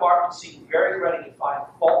War Department seemed very ready to find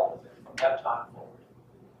fault with him from that time forward.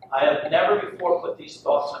 I have never before put these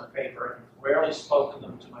thoughts on paper and rarely spoken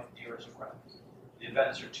them to my dearest friends. The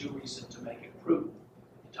events are too recent to make it prudent.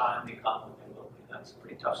 The time may come when they will be. That's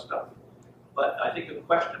pretty tough stuff. But I think the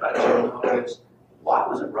question about Chickamauga is, why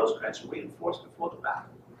wasn't Rosecrans reinforced before the battle?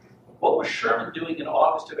 What was Sherman doing in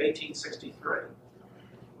August of 1863?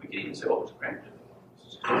 We can even say, what was Grant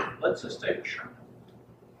doing? Let's just stay with Sherman.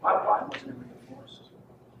 Why wasn't he reinforced?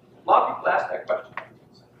 A lot of people ask that question.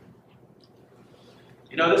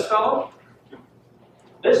 You know this fellow?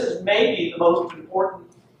 This is maybe the most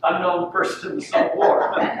important unknown person in the Civil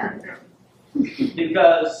War.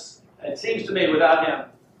 Because it seems to me without him,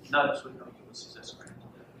 none of us would know Ulysses S. Grant.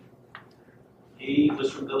 He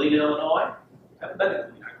was from Galena, Illinois. I haven't been to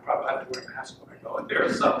Galena. I probably have to wear a mask when I go in there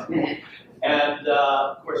or something. And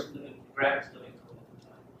of course, Grant was living at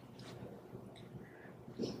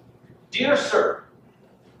the time. Dear Sir,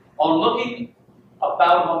 on looking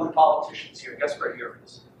about among the politicians here, guess where here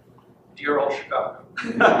is? Dear old Chicago.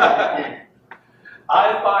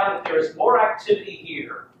 I find that there is more activity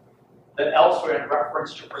here than elsewhere in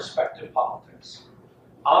reference to prospective politics.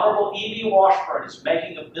 Honorable E.B. Washburn is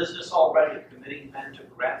making a business already of committing men to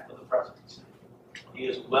Grant for the presidency. He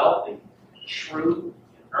is wealthy, shrewd,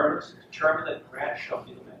 earnest, determined that Grant shall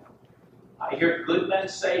be the man. I hear good men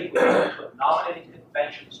say he will to a nominating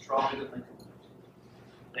convention stronger than Lincoln.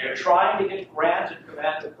 They are trying to get Grant in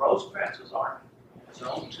command of Rosecrans' army, his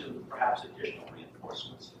own two, perhaps additional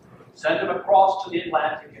reinforcements. Send him across to the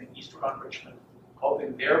Atlantic and eastward on Richmond,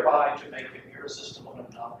 hoping thereby to make him irresistible in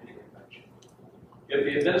a nominating convention. If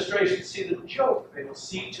the administration see the joke, they will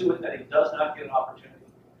see to it that he does not get an opportunity.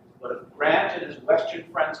 But if Grant and his Western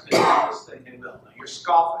friends can do this thing, they will. Now, you're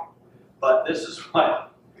scoffing, but this is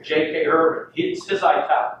what J.K. Herbert, his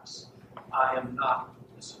italics. I am not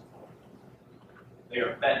disappointed. They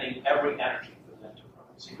are bending every energy for the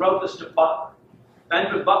enterprise. He wrote this to Butler.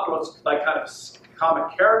 Benjamin Butler was like kind of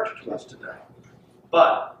comic character to us today.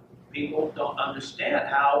 But people don't understand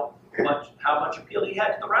how much appeal he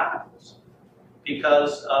had to the radicals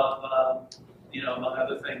because of, among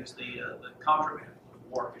other things, the contraband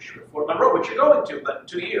war issue at Fort Monroe, which you're going to, but in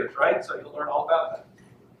 2 years, right? So you'll learn all about that.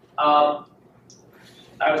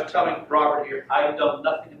 I was telling Robert here, I know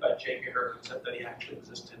nothing about J.K. Herbert except that he actually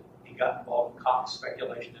existed. He got involved in cotton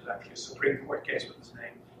speculation. There's actually a Supreme Court case with his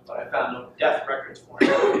name, but I found no death records for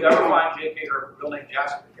him. If you ever find J.K. Herbert, real name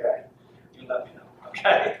Jasper Gay, you let me know,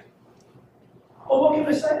 okay? Well, what can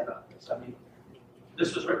I say about this? I mean,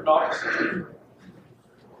 this was written August 16th.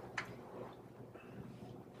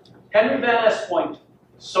 Henry Van Ness Point,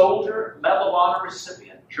 soldier, Medal of Honor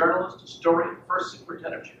recipient, journalist, historian, first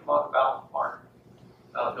superintendent of Chickamauga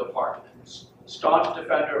Battlefield Park, and staunch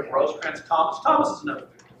defender of Rosecrans. Thomas is another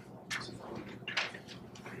victim,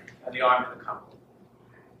 and the Army of the Cumberland.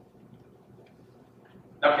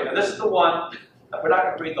 Okay, now this is the one, we're not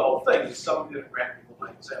going to read the whole thing, because some of you grant people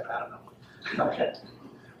might say, I don't know. Okay.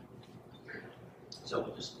 So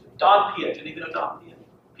we'll just, Don Piatt, didn't even know Don Piatt?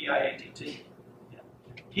 P-I-A-T-T.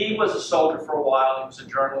 He was a soldier for a while. He was a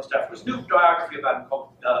journalist. Afterwards, new biography about him called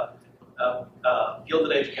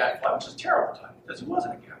Gilded Age Gadfly, which is a terrible title because he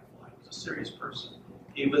wasn't a gadfly. He was a serious person.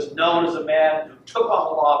 He was known as a man who took on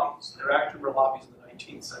the lobbies. There actually were lobbies in the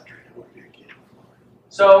 19th century.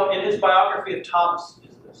 So, in his biography of Thomas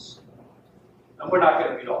is this, and we're not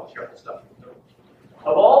going to read all the terrible stuff.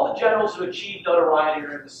 Of all the generals who achieved notoriety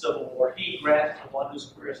during the Civil War, he, Grant, is the one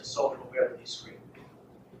whose career as a soldier will bear the least scrutiny.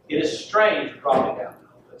 It is strange, dropping down,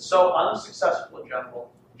 that so unsuccessful a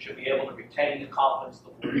general should be able to retain the confidence of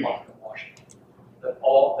the war department in Washington. That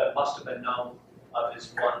all that must have been known of his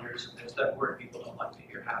blunders, and there's that word people don't like to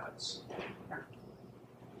hear, habits.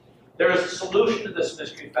 There is a solution to this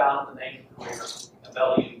mystery found in the ancient career of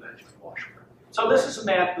L.U. Benjamin Washburn. So this is a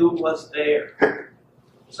man who was there.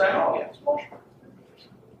 Saying, oh yeah, it's Washburn.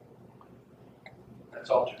 That's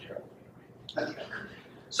all too terrible.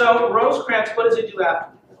 So Rosecrans, what does he do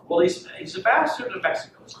after? Well, he's ambassador to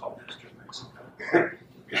Mexico. It's called Minister of Mexico.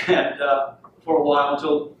 And for a while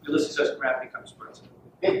until Ulysses S. Grant becomes president.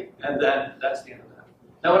 And then that's the end of that.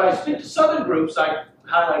 Now, when I speak to Southern groups, I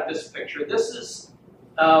highlight this picture. This is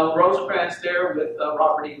Rosecrans there with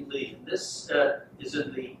Robert E. Lee. This is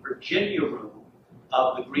in the Virginia room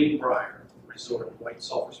of the Greenbrier Resort in White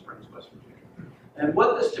Sulphur Springs, West Virginia. And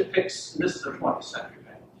what this depicts, and this is the 20th century,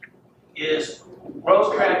 is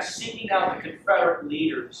Rosecrans seeking out the Confederate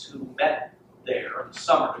leaders who met there in the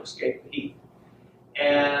summer to escape the heat.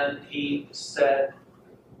 And he said,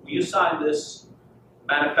 will you sign this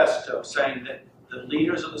manifesto saying that the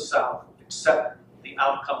leaders of the South accept the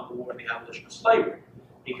outcome of the war and the abolition of slavery?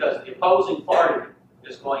 Because the opposing party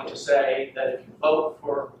is going to say that if you vote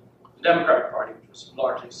for the Democratic Party, which was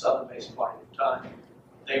largely a Southern-based party at the time,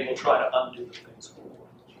 they will try to undo the things of the war.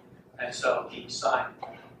 And so he signed it.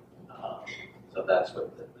 So that's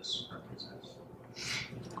what this represents.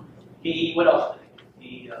 What else did he?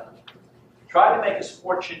 He tried to make his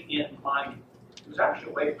fortune in mining. He was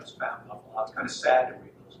actually away from his family a lot. It's kind of sad to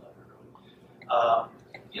read those letters.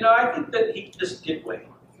 I think that he just did wait.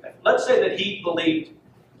 Okay? Let's say that he believed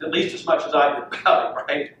at least as much as I did about it,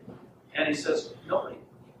 right? And he says, nobody,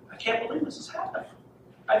 I can't believe this is happening.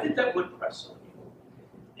 I think that would press some people.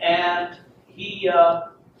 And he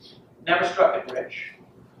never struck it rich.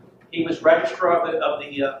 He was registrar of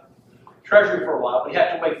the Treasury for a while, but he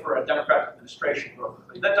had to wait for a Democratic administration.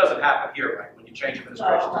 That doesn't happen here, right? When you change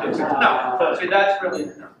administrations. No. See, that's really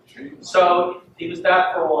no. So he was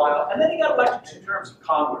that for a while, and then he got elected 2 terms of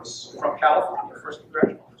Congress from California, first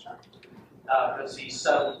congressional district, because he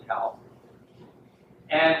settled in California,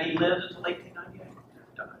 and he lived until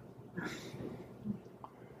 1898. Died.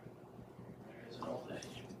 There's an old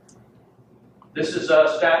age. This is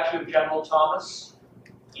a statue of General Thomas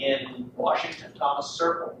in Washington, Thomas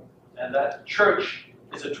Circle, and that church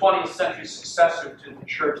is a 20th century successor to the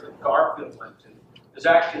church that Garfield went to There's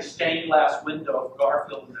actually a stained glass window of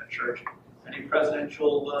Garfield in that church. Any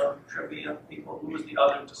presidential trivia people? Who was the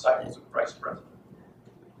other disciples of Christ president?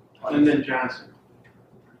 Lyndon Johnson.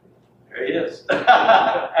 There he is.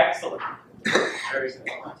 Excellent. Very good.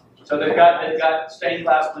 So they've got stained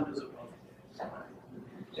glass windows of both.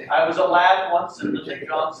 I was a lad once, and Lyndon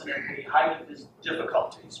Johnson, at the height of his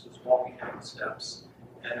difficulties, was walking down the steps,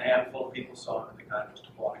 and a handful of people saw him, and the guy was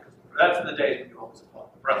applauding. That's in the days when you always applaud.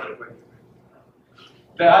 President Wade.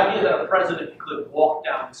 The idea that a president could walk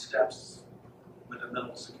down the steps with a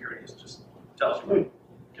minimal security is just tells you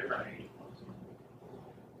a different age.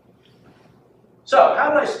 So, how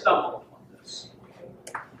did I stumble upon this?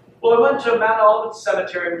 Well, I went to Mount Olivet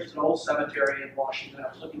Cemetery, which is an old cemetery in Washington. I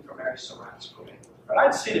was looking for Mary Surratt's grave. But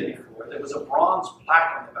I'd seen it before. There was a bronze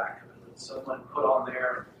plaque on the back of it that someone put on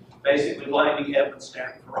there, basically blaming Edwin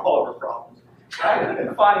Stanton for all of her problems. I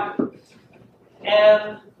couldn't find it.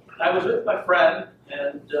 And I was with my friend,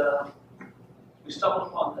 and we stumbled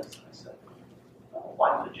upon this. And I said, oh,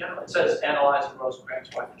 why did the gentleman? It says, analyzing Rosecrans,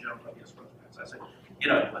 why the gentleman against Rosecrans. I said, you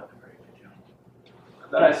know, he wasn't a very good gentleman.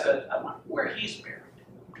 And then I said, I wonder where he's buried.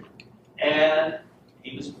 And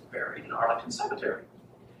he was buried in Arlington Cemetery.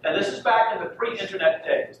 And this is back in the pre-internet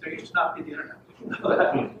days. There used to not be the internet.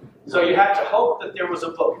 So you had to hope that there was a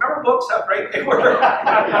book. Remember books, how great they were? You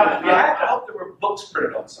had to hope there were books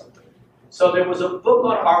printed on something. So there was a book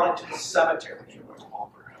on Arlington Cemetery.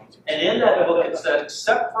 And in that book it said,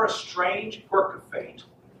 except for a strange quirk of fate,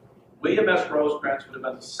 William S. Rosecrans would have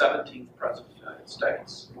been the 17th president of the United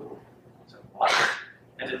States. I said, what?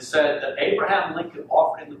 And it said that Abraham Lincoln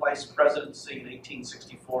offered him the vice presidency in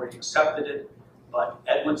 1864. He accepted it, but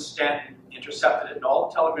Edwin Stanton intercepted it, and all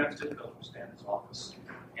the telegrams didn't go to Stanton's office.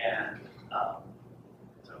 And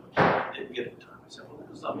so didn't get it in time. I said, well,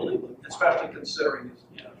 this is unbelievable, especially considering his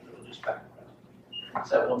religious background. I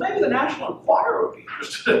said, well, maybe the National Enquirer would be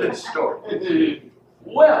interested in this story.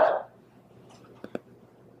 Well,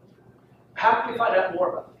 how can we find out more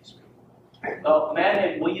about these people? Well, a man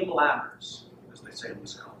named William Lammers, as they say in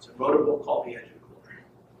Wisconsin, wrote a book called The Edge of Glory.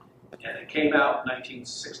 And it came out in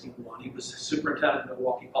 1961. He was superintendent of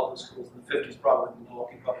Milwaukee Public Schools in the 50s, probably the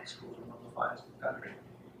Milwaukee Public Schools were one of the finest in the country.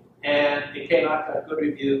 And it came out, got good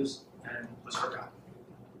reviews, and was forgotten.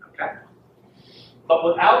 Okay? But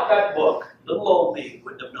without that book, little old me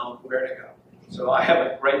wouldn't have known where to go. So I have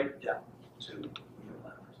a great debt to William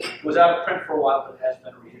Lammers. It was out of print for a while, but it has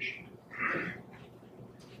been reissued.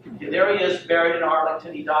 There he is, buried in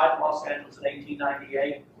Arlington. He died in Los Angeles in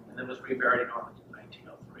 1898, and then was reburied in Arlington in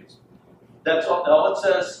 1903. That's all it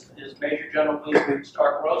says is Major General William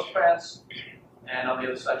Stark Rosecrans, and on the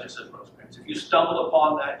other side just says Rosecrans. If you stumbled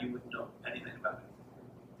upon that, you wouldn't know anything about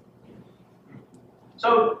it.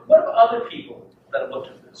 So, what about other people that have looked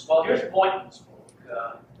at this? Well, here's Boynton's book.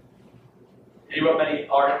 He wrote many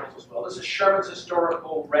articles as well. This is Sherman's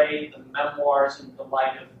Historical Raid, the memoirs in the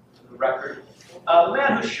light of the record. The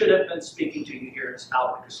man who should have been speaking to you here is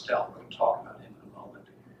Albert Castell. We're going to talk about him in a moment.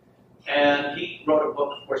 And he wrote a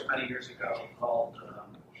book, of course, many years ago called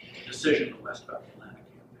Decision in the West about the Atlantic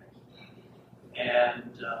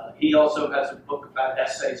Campaign. And he also has a book about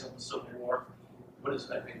essays on the Civil War. What is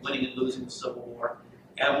that? Winning and Losing the Civil War.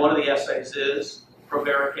 And one of the essays is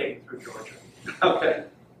Prevaricating Through Georgia. Okay.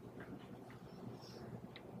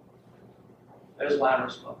 There's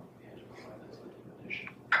Lammers' book.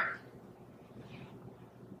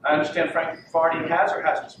 I understand Frank Varney has or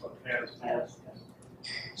hasn't spoken. Yes.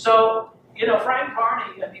 So, Frank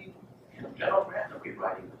Varney, General Grant,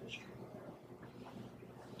 rewriting the history.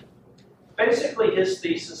 Basically, his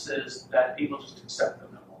thesis is that people just accept the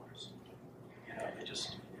memoirs. They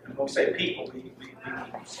just, and when we say people, we mean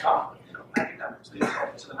scholars, academics. They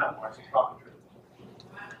accept to the memoirs, it's probably true.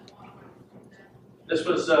 This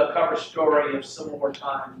was a cover story of Civil War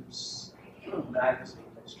Times magazine,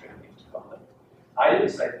 I didn't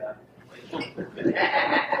say that.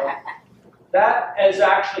 That is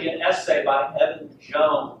actually an essay by Evan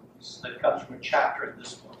Jones that comes from a chapter in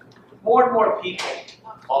this book. More and more people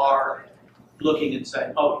are looking and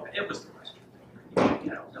saying, oh, it was the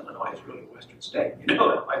Western. Illinois is really a Western state. You know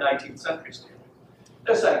that by 19th century standards.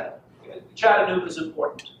 They're saying Chattanooga is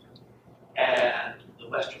important, and the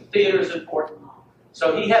Western Theater is important.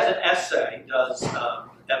 So he has an essay, does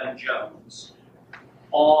Evan Jones,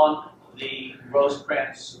 on the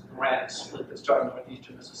Rosecrans Grant split that started in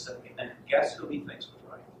northeastern Mississippi, and guess who he thinks was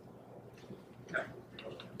right?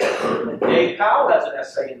 Okay. Dave Powell has an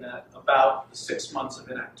essay in that about the 6 months of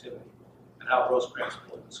inactivity and how Rosecrans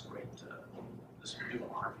built this great this new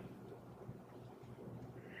army.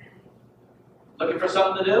 Looking for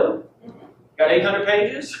something to do? Got 800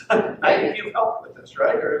 pages? I think you've helped with this,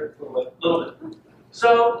 right? Or a little bit.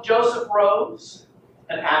 So Joseph Rose,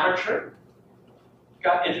 an amateur,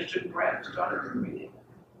 got interested in Grant and started reading it.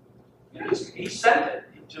 You know, he sent it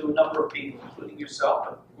to a number of people, including yourself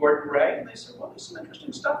and Gordon Gray, and they said, well, there's some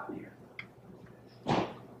interesting stuff in here.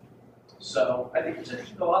 So I think it's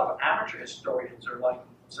interesting. A lot of amateur historians are like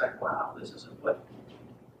saying, wow, this isn't what.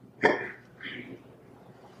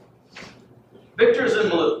 Victors in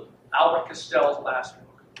Blue, Albert Castell's last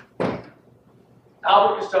book.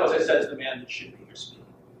 Albert Castell, as I said, is the man that should be here speaking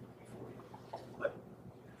before you. But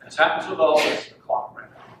as happens with all this, the clock ran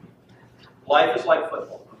out. Life is like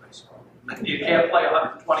football or baseball. You can't play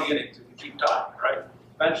 120 innings if you keep time, right?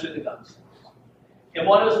 Eventually the gun stops. In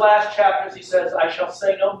one of his last chapters, he says, I shall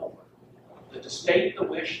say no more, but to state the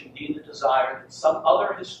wish, indeed the desire, that some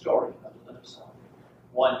other historian other than himself,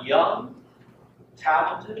 one young,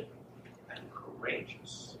 talented, and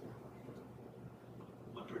courageous,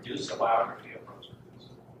 would produce a biography of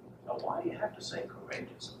Rosecrans. Now, why do you have to say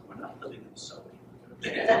courageous? We're not living in Soviet.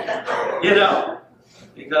 You know?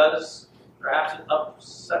 Because perhaps it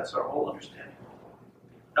upsets our whole understanding.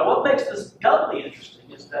 Now, what makes this doubly interesting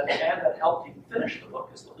is that the man that helped him finish the book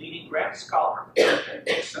is the leading Grant scholar,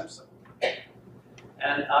 Brooks Simpson.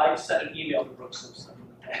 And I sent an email to Brooks Simpson,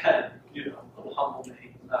 and, you know, a little humble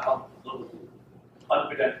me, a little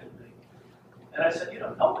uncredentialed me. And I said, you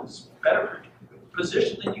know, no one's better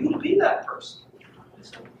positioned than you to be that person. He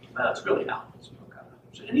said, well, it's really Alvin's book.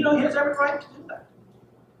 And, you know, he has every right to do that.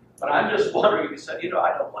 But I'm just wondering, he said, you know,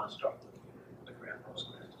 I don't want to start with the Grant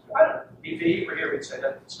Rosecrans. I don't know. If he were here, he'd say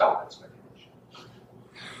that, stop that speculation.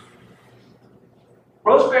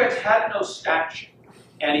 Rosecrans had no statue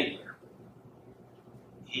anywhere.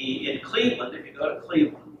 In Cleveland, if you go to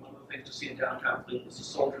Cleveland, one of the things to see in downtown Cleveland is the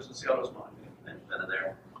Soldiers and Sailors Monument. And been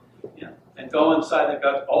there. Yeah. And go inside, they've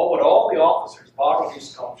got all the officers borrow these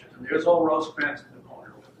sculptures. And there's old Rosecrans in the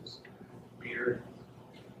corner with his beard.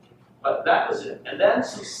 But that was it. And then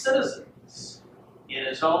some citizens in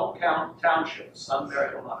his own township,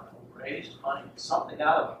 Sunbury, Ohio, raised money, something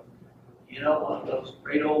out of it. You know, one of those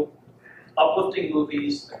great old uplifting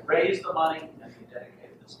movies that raised the money, and he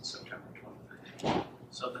dedicated this in September 23rd.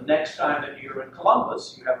 So the next time that you're in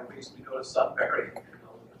Columbus, you have a reason to go to Sunbury.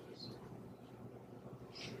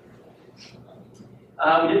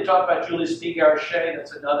 We didn't talk about Julius D. Garchet.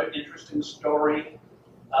 That's another interesting story.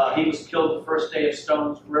 He was killed the first day of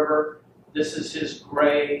Stones River. This is his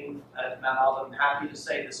grave at Mount Olive. I'm happy to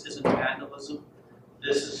say this isn't vandalism.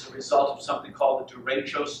 This is a result of something called the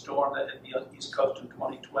derecho storm that hit the East Coast in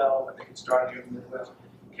 2012. I think it started here in the Midwest.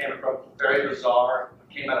 Came across, very bizarre.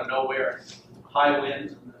 Came out of nowhere. High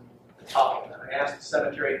winds and the top of it. I asked the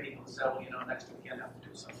cemetery people to say, well, you know, next weekend I have to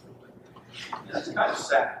do something. And that's kind of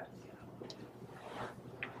sad.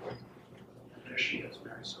 There she is,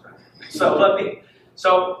 Mary Surratt.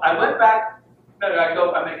 So I went back.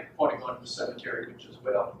 I make a point of going to the cemetery, which is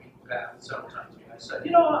way off the beaten path several times a year. I said,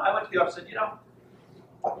 you know, I went to the office and said, you know,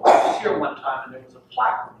 I was here one time and there was a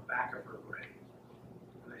plaque on the back of her grave.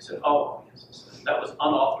 And they said, oh, yes. I said, that was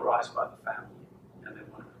unauthorized by the family, and they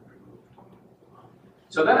wanted it removed.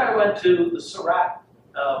 So then I went to the Surratt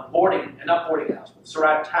not boarding house, but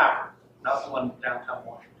Surratt Tavern, not the one downtown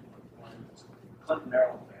Washington, but the one in Clinton,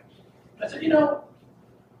 Maryland. I said, you know,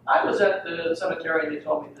 I was at the cemetery and they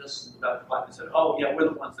told me this about the plaque. I said, oh, yeah, we're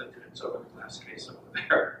the ones that did it. So the glass case over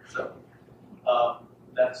there. So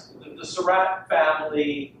that's the Surratt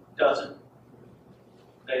family doesn't.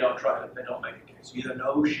 They don't make a case. You either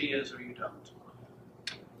know who she is or you don't.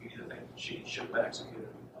 You either think she should have been executed or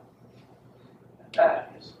you don't. And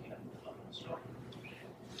that is the end of the story.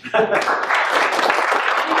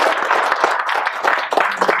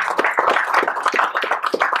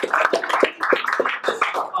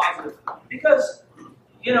 Because,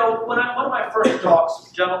 you know, one of my first talks,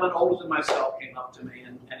 a gentleman older than myself came up to me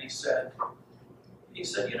and he said,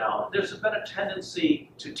 you know, there's been a tendency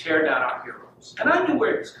to tear down our heroes. And I knew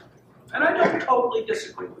where he was coming from. And I don't totally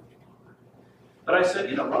disagree with you. But I said,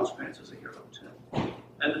 you know, Rosecrans is a hero too.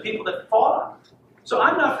 And the people that fought on it. So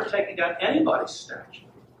I'm not for taking down anybody's statue.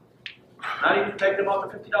 Not even taking them off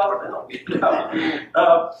a $50 bill. You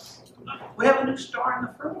know? We have a new star in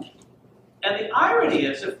the first. And the irony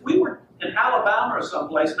is, if we were in Alabama or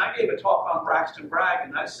someplace, and I gave a talk on Braxton Bragg,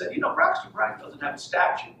 and I said, you know, Braxton Bragg doesn't have a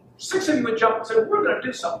statue. 6 of you would jump and say, we're going to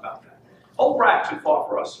do something about that. Old Braxton fought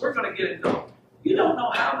for us. We're going to get it going. You don't know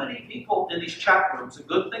how many people in these chat rooms, a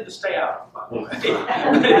good thing to stay out of, by the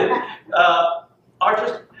way, are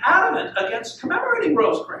just adamant against commemorating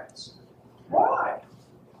Rosecrans. Why?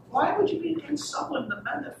 Why would you be against someone, the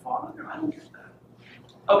men that fought under? I don't get that.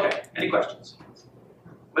 Okay, any questions?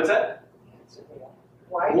 What's that?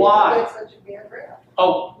 Why Why? did he get such a bad rap?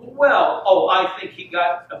 Oh, well, oh, I think he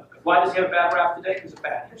got, why does he have a bad rap today? Because of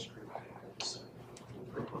bad history.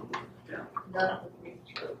 Yeah. None of it being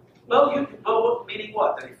true. Well, meaning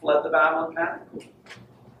what? That he fled the battle in panic? Did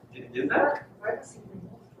he do that? Why was he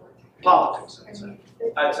removed for it? Politics, I I'd say. mean,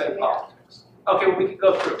 I'd say yeah. politics. Okay, well, we can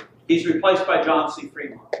go through. He's replaced by John C.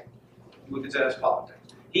 Fremont. We could say that's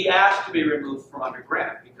politics. He asked to be removed from under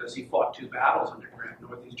Grant because he fought 2 battles under Grant,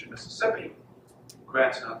 northeastern Mississippi.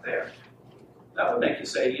 Grant's not there. That would make you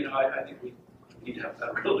say, you know, I think we need to have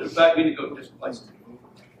that real back. We need to go to different places.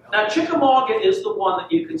 Now, Chickamauga is the one that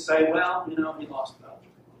you can say, well, you know, we lost the battle.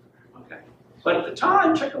 Okay. But at the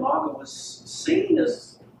time, Chickamauga was seen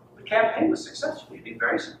as the campaign was successful. You'd be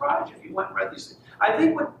very surprised if you went and read these things. I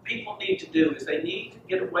think what people need to do is they need to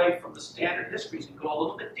get away from the standard histories and go a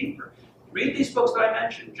little bit deeper. Read these books that I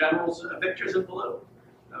mentioned, Generals, Victors in Blue.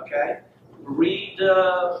 Okay? Read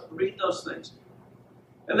those things.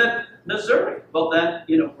 And then Missouri. Well, then,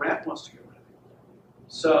 you know, Grant wants to get rid of it.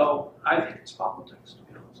 So I think it's politics, to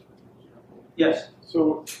be honest with you. Yes?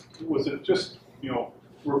 So was it just, you know,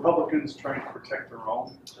 Republicans trying to protect their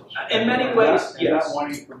own? In many ways, and yes. not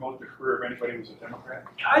wanting to promote the career of anybody who was a Democrat?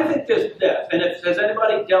 I think there's depth. And if has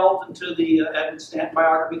anybody delved into the Edmund Stanton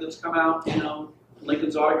biography that's come out, you know,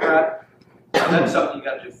 Lincoln's autocrat, that's something you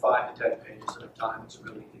got to do 5 to 10 pages at a time. It's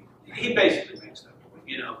really deep. He basically makes that point,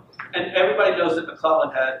 you know. And everybody knows that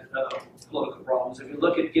McClellan had political problems. If you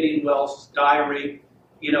look at Gideon Wells' diary,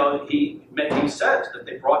 you know, he says that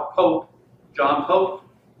they brought John Pope,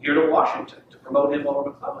 here to Washington to promote him over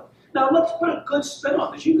McClellan. Now, let's put a good spin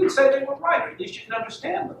on this. You could say they were right, or at least you can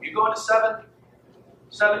understand them. You're going to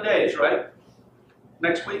 7 days, right?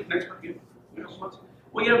 Next week, you know,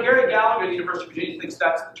 well, you know, Gary Gallagher at the University of Virginia thinks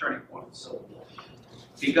that's the turning point of the Civil War.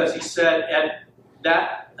 Because he said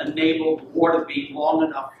that enabled the war to be long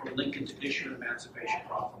enough for Lincoln to issue an Emancipation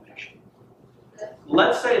Proclamation.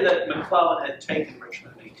 Let's say that McClellan had taken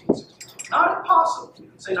Richmond in 1862. Not impossible. You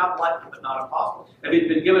could say not likely, but not impossible. If he'd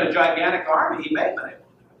been given a gigantic army, he may have been able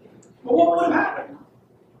to do it. Well, what would have happened?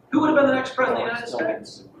 Who would have been the next president of the United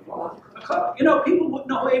States? McClellan. You know, people wouldn't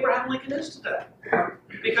know who Abraham Lincoln is today.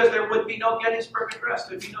 Because there would be no Gettysburg Address,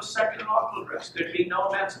 there'd be no Second Inaugural Address, there'd be no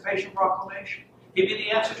Emancipation Proclamation. He'd be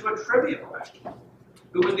the answer to a trivia question.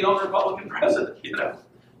 Who was the only Republican president, you know?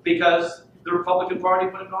 Because the Republican Party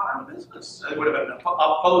would have gone out of business. It would have been an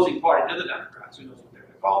opposing party to the Democrats. Who knows what they're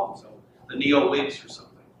going to call themselves? The neo-Whigs or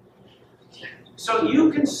something. So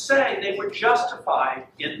you can say they were justified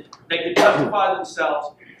they could justify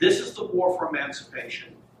themselves, this is the war for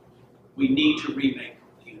emancipation. We need to remake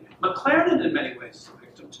the Union. McClernand, in many ways, is a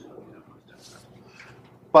victim too. You know,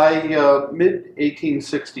 By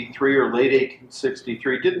mid-1863 or late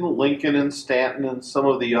 1863, didn't Lincoln and Stanton and some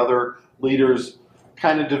of the other leaders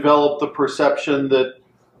kind of develop the perception that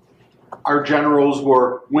our generals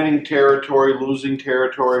were winning territory, losing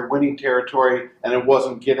territory, winning territory, and it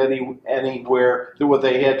wasn't getting anywhere? That what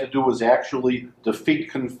they had to do was actually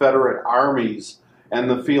defeat Confederate armies. And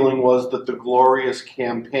the feeling was that the glorious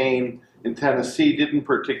campaign in Tennessee didn't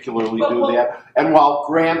particularly do that. And while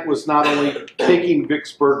Grant was not only taking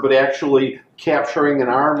Vicksburg, but actually capturing an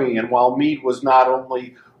army, and while Meade was not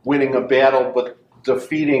only winning a battle, but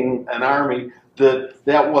defeating an army,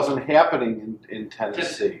 that wasn't happening in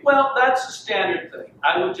Tennessee. Well, that's a standard thing.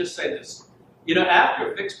 I would just say this. You know,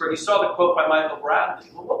 after Vicksburg, you saw the quote by Michael Bradley.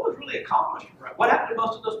 Well, what was really accomplished? What happened to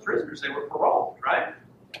most of those prisoners? They were paroled, right?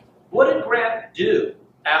 What did Grant do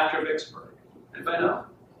after Vicksburg? Anybody know?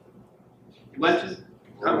 He went to...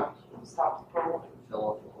 Stop the program. Fell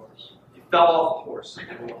off the horse. He fell off the horse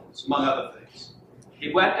in New Orleans, among other things.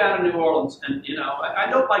 He went down to New Orleans, and, you know, I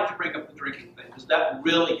don't like to bring up the drinking thing, because that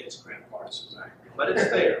really gets Grant Parsons angry. But it's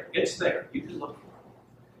there. It's there. You can look for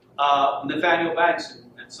it. Nathaniel Banks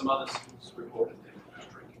and some others reported that he was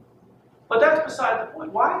drinking. But that's beside the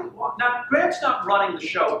point. Why? Now, Grant's not running the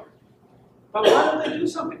show. But why don't they do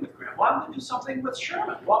something with Grant? Why don't they do something with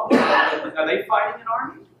Sherman? What are they doing? Are they fighting an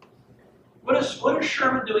army? What is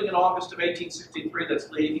Sherman doing in August of 1863 that's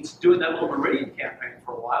leading? He's doing that little Meridian campaign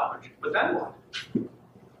for a while. But then what?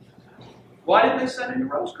 Why didn't they send in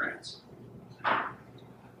Rosecrans?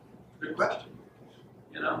 Good question.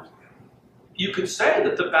 You know, you could say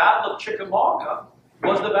that the Battle of Chickamauga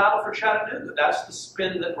was the battle for Chattanooga. That's the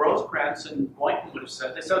spin that Rosecrans and Boynton would have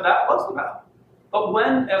said. They said that was the battle. But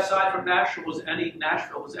when, aside from Nashville, was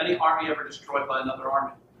any army ever destroyed by another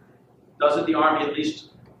army? Doesn't the army at least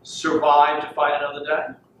survive to fight another day?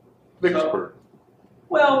 Vicksburg.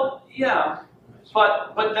 Well, yeah,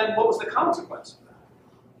 but then what was the consequence of that?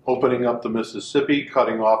 Opening up the Mississippi,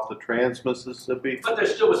 cutting off the Trans-Mississippi. But there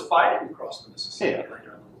still was fighting across the Mississippi Yeah.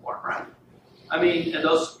 later in the war, right? I mean, and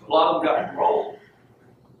a lot of them got paroled.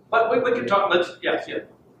 But we can talk, yes.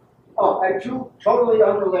 Oh, I have two totally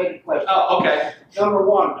unrelated questions. Oh, okay, Number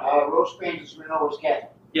one, Rosecrans is Minoa's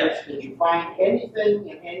Catholic. yes, Did you find anything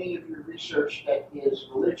in any of your research that is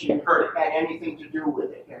religion heard it. had anything to do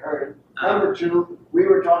with it? You heard it. Uh-huh. Number two, we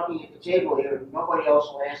were talking at the table here, and nobody else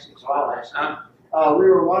will ask it, so I'll ask it. Uh-huh. We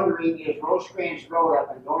were wondering, is Rosecrans Road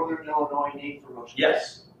up in northern Illinois named for Rosecrans?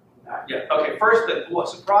 Yes. Yeah, okay, first, the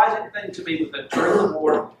surprising thing to me was that during the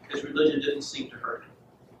war, his religion didn't seem to hurt him.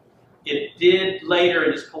 It did later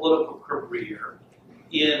in his political career,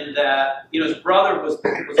 in that, his brother was a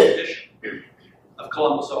bishop of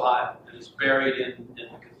Columbus, Ohio, and is buried in the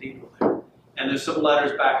cathedral there. And there's some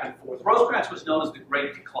letters back and forth. Rosecrans was known as the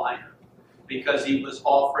Great Decliner because he was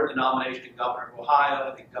offered the nomination of governor of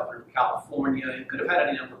Ohio, I think governor of California. He could have had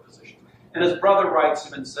any number of positions. And his brother writes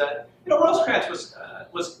him and said, Rosecrans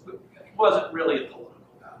wasn't really a political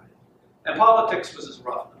guy. And politics was as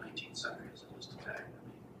rough in the 19th century as it is today.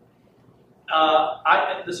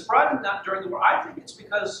 The surprising not during the war, I think it's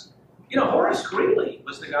because, Horace Greeley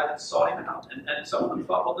was the guy that sought him out. And some of them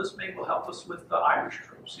thought, well, this will help us with the Irish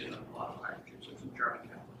troops, a lot of Irish troops from Germany.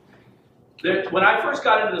 When I first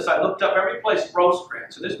got into this, I looked up every place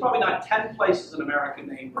Rosecrans, and there's probably not 10 places in America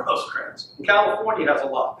named Rosecrans. California has a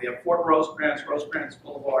lot. They have Fort Rosecrans, Rosecrans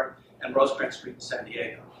Boulevard, and Rosecrans Street in San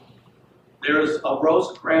Diego. There is a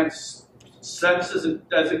Rosecrans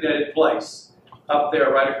census-designated place up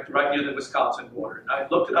there, right near the Wisconsin border. And I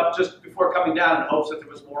looked it up just before coming down in hopes that there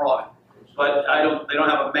was more on it. But they don't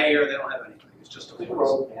have a mayor, they don't have anything. It's just a place.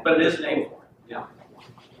 But it is named for it. Yeah.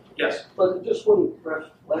 Yes. But just one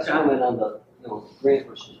last comment on the Grant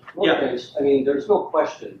versus Rosecrans. I mean, there's no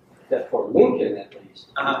question that for Lincoln, at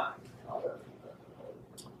least,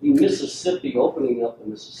 the Mississippi, opening up the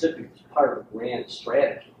Mississippi was part of Grant's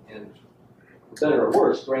strategy. And for better or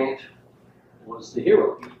worse, Grant was the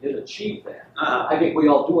hero. He did achieve that. I think we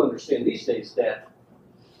all do understand these days that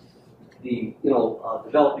the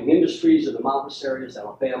developing industries in the mountainous areas,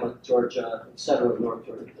 Alabama, Georgia, et cetera, North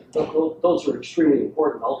Georgia, those were extremely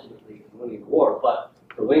important ultimately in winning the war. But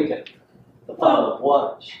for Lincoln, the bottom of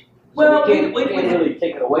waters. So we can't really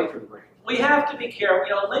take it away from Grant. We have to be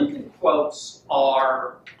careful. Lincoln quotes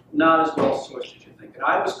are not as well sourced as you think. And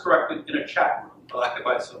I was corrected in a chat room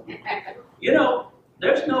by someone.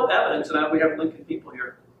 There's no evidence, and we have Lincoln people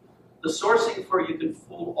here. The sourcing for you can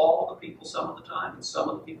fool all the people some of the time and some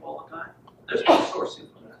of the people all the time. There's no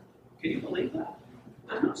sourcing for that. Can you believe that?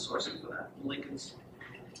 There's no sourcing for that in Lincoln's.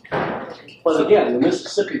 But again, the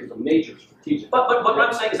Mississippi was a major strategic. But what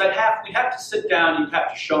I'm saying is we have to sit down and you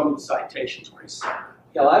have to show me the citations where he said that.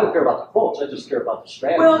 Yeah, I don't care about the quotes, I just care about the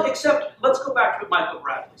strategy. Well, except, let's go back to what Michael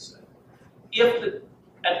Bradley said. If the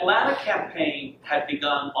Atlanta campaign had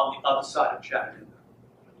begun on the other side of Chattanooga,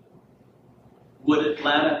 would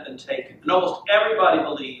Atlanta have been taken? And almost everybody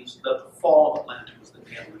believes that the fall of Atlanta was the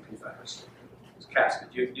end of the Confederacy. It's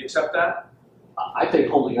casket. Do you accept that? I think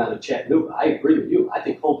holding on to Chattanooga, I agree with you. I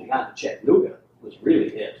think holding on to Chattanooga was really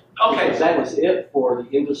it. Okay. Because that was it for the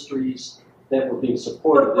industries that were being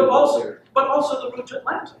supported. But also the route to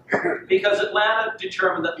Atlanta. Because Atlanta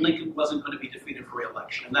determined that Lincoln wasn't going to be defeated for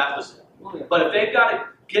re-election, and that was it. Oh, yeah. But if they've got to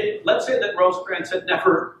get, let's say that Rosecrans had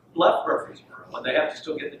never left Murfreesboro, and they have to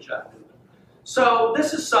still get to Chattanooga. So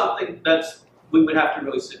this is something we would have to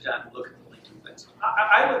really sit down and look at the Lincoln things.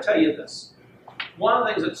 I would tell you this. One of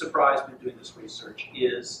the things that surprised me doing this research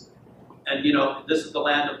is, and this is the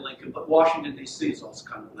land of Lincoln, but Washington, D.C. is also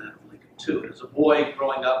kind of the land of Lincoln, too. As a boy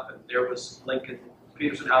growing up, and there was Lincoln,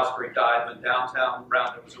 Peterson House where he died, when downtown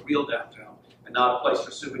Roundup was a real downtown, and not a place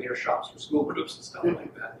for souvenir shops for school groups and stuff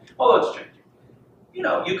like that. Although it's changing.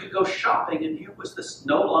 You could go shopping, and here was this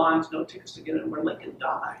no lines, no tickets to get in, where Lincoln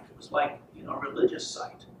died. It was like, a religious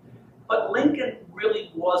site. But Lincoln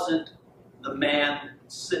really wasn't the man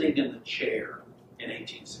sitting in the chair in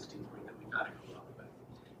 1863 that we kind of grew up with.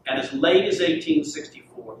 And as late as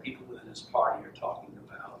 1864, people within his party are talking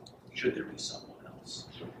about, should there be someone else?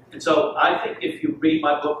 And so I think if you read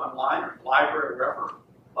my book online or library or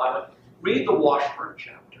wherever, read the Washburn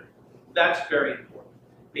chapter. That's very important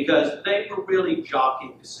because they were really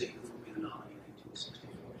jockeying to see who would be the nominee in 1864.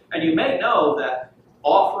 And you may know that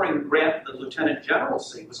offering Grant the lieutenant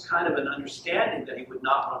generalcy was kind of an understanding that he would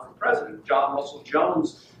not run for president. John Russell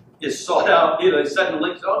Jones is sought out, they said in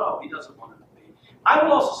Lincoln, oh no, he doesn't want to be. I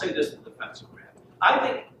will also say this in defense of Grant. I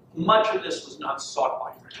think much of this was not sought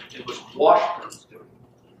by Grant. It was Washburn's doing.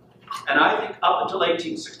 And I think up until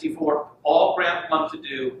 1864, all Grant wanted to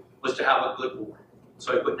do was to have a good war.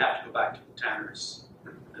 So he wouldn't have to go back to the tanner's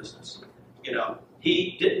business.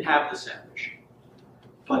 He didn't have this ambition.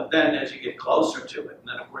 But then as you get closer to it, and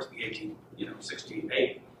then of course the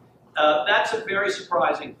 1868, that's a very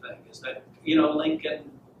surprising thing, is that, Lincoln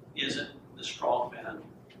isn't the strong man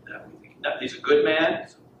that we think. He's a good man,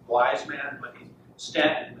 he's a wise man, but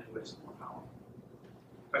Stanton in many ways is more powerful.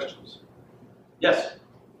 Questions? Yes?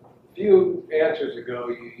 A few answers ago,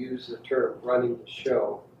 you used the term running the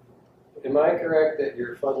show. Am I correct that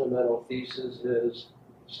your fundamental thesis is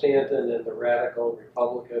Stanton and the radical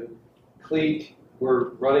Republican clique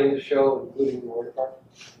were running the show, including the War Department?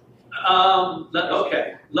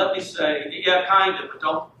 Okay, let me say, yeah, kind of, but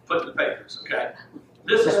don't put it in the papers, okay?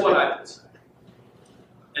 This is what I would say.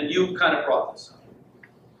 And you kind of brought this up.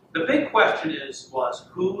 The big question was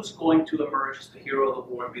who's going to emerge as the hero of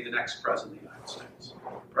the war and be the next president of the United States,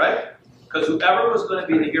 right? Because whoever was going to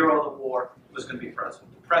be the hero of the war was going to be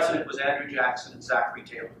president. The president was Andrew Jackson and Zachary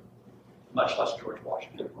Taylor, much less George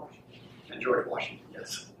Washington. And George Washington,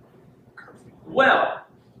 yes. Well,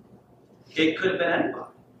 it could have been anybody.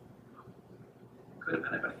 Could have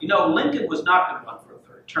been anybody. Lincoln was not going to run for a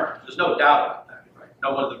third term. There's no doubt about that, right?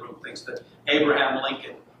 No one in the room thinks that Abraham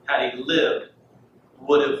Lincoln, had he lived,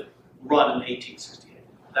 would have run in 1868.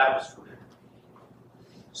 That was forbidden.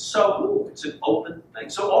 So, it's an open thing.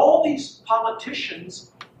 So all these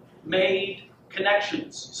politicians made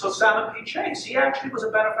connections. So Salmon P. Chase, he actually was a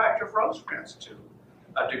benefactor of Rosecrans to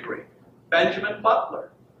a degree. Benjamin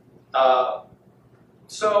Butler.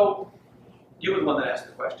 So, you were the one that asked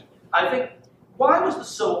the question. I think, why was the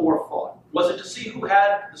Civil War fought? Was it to see who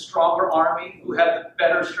had the stronger army, who had the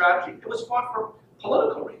better strategy? It was fought for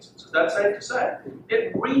political reasons. Is that safe to say?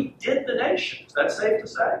 It redid the nation. Is that safe to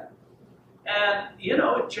say? And,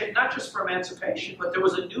 it changed not just for emancipation, but there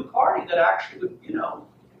was a new party that actually would,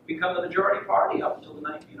 become the majority party up until the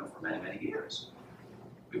for many, many years.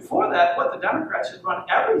 Before that, the Democrats had run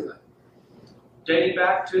everything, dating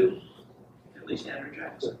back to at least Andrew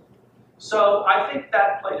Jackson. So I think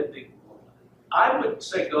that played a big role. I would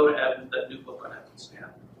say go to that new book on Evan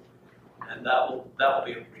Stanton, and that will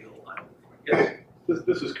be a real eye-opener. Yes.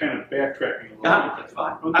 This is kind of backtracking a little That's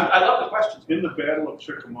fine. I love the questions. In the Battle of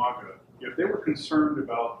Chickamauga, if they were concerned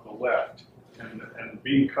about the left and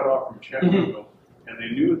being cut off from Chattanooga, and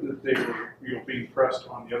they knew that they were being pressed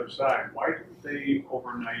on the other side, why didn't they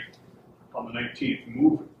overnight on the 19th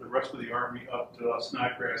move the rest of the army up to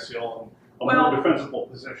Snodgrass Hill and a more defensible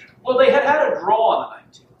position? Well, they had a draw on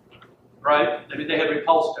the 19th, right? I mean, they had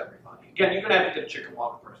repulsed everybody. Again, you're going to have to get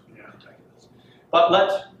Chickamauga first. But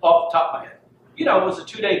let's, off the top of my head, it was a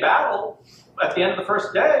 2-day battle. At the end of the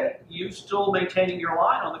first day, you still maintaining your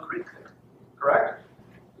line on the creek there, correct?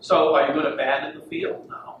 So are you going to abandon the field?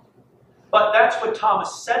 No. But that's what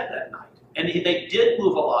Thomas said that night. And they did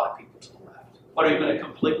move a lot of people to the left. What, are you going to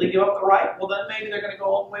completely give up the right? Well, then maybe they're going to go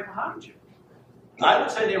all the way behind you. I would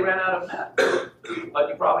say they ran out of men. But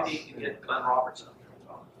you probably need to get Glenn Roberts up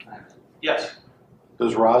there. Yes?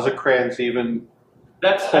 Does Rosecrans even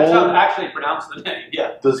That's how to actually pronounce the name,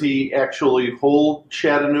 yeah. Does he actually hold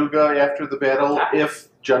Chattanooga after the battle if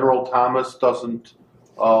General Thomas doesn't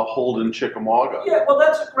hold in Chickamauga? Yeah, well,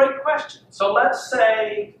 that's a great question. So let's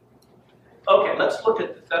say, okay, let's look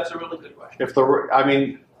at this. That's a really good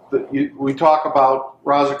question. We talk about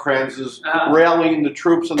Rosecrans is rallying the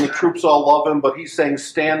troops, and the troops all love him, but he's saying,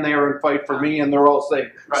 stand there and fight for me, and they're all saying,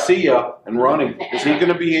 see ya, and running. Is he going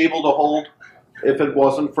to be able to hold if it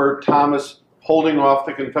wasn't for Thomas holding off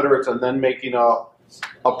the Confederates and then making a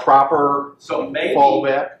proper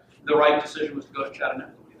fallback? The right decision was to go to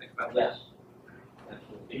Chattanooga. What do you think about that?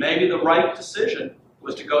 Yes. Maybe the right decision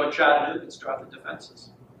was to go to Chattanooga and start the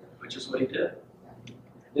defenses, which is what he did.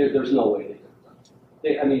 There's no way they could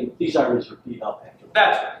have done it. These armies were beat up after.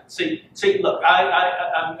 That's right. See, look,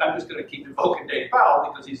 I'm just going to keep invoking Dave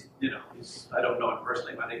Powell because he's, I don't know him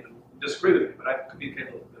personally, I might even disagree with him, but I communicate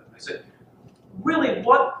a little bit. I said, really,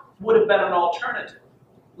 what would have been an alternative?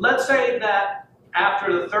 Let's say that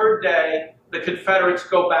after the third day, the Confederates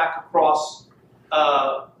go back across,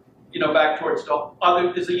 back towards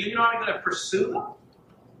Dalton. Is the Union Army going to pursue them?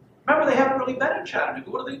 Remember, they haven't really been in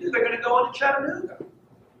Chattanooga. What do? They're going to go into Chattanooga.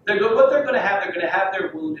 What they're going to have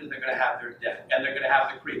their wounded, they're going to have their dead, and they're going to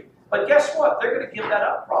have the creek. But guess what? They're going to give that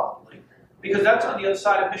up probably, because that's on the other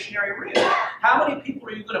side of Missionary Ridge. How many people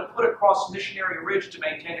are you going to put across Missionary Ridge to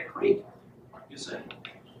maintain a creek? You see?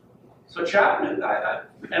 So Chattanooga,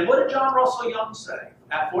 and what did John Russell Young say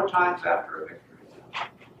 4 times after a victory?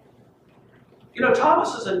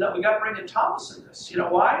 Thomas is we got to bring in Thomas in this.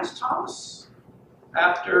 Why is Thomas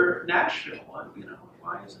after Nashville?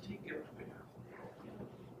 Why isn't he given a big?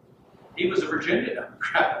 He was a Virginia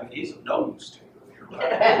Democrat. He's of no use to you if you're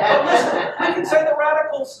But listen, I can say the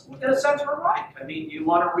radicals, in a sense, were right. I mean, you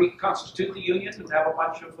want to reconstitute the Union and have a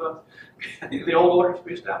bunch of the old orders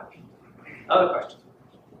reestablished. Other questions?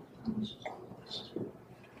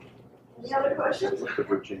 Any other questions?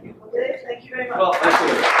 Okay, thank you very much. Well,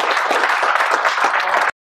 thank you.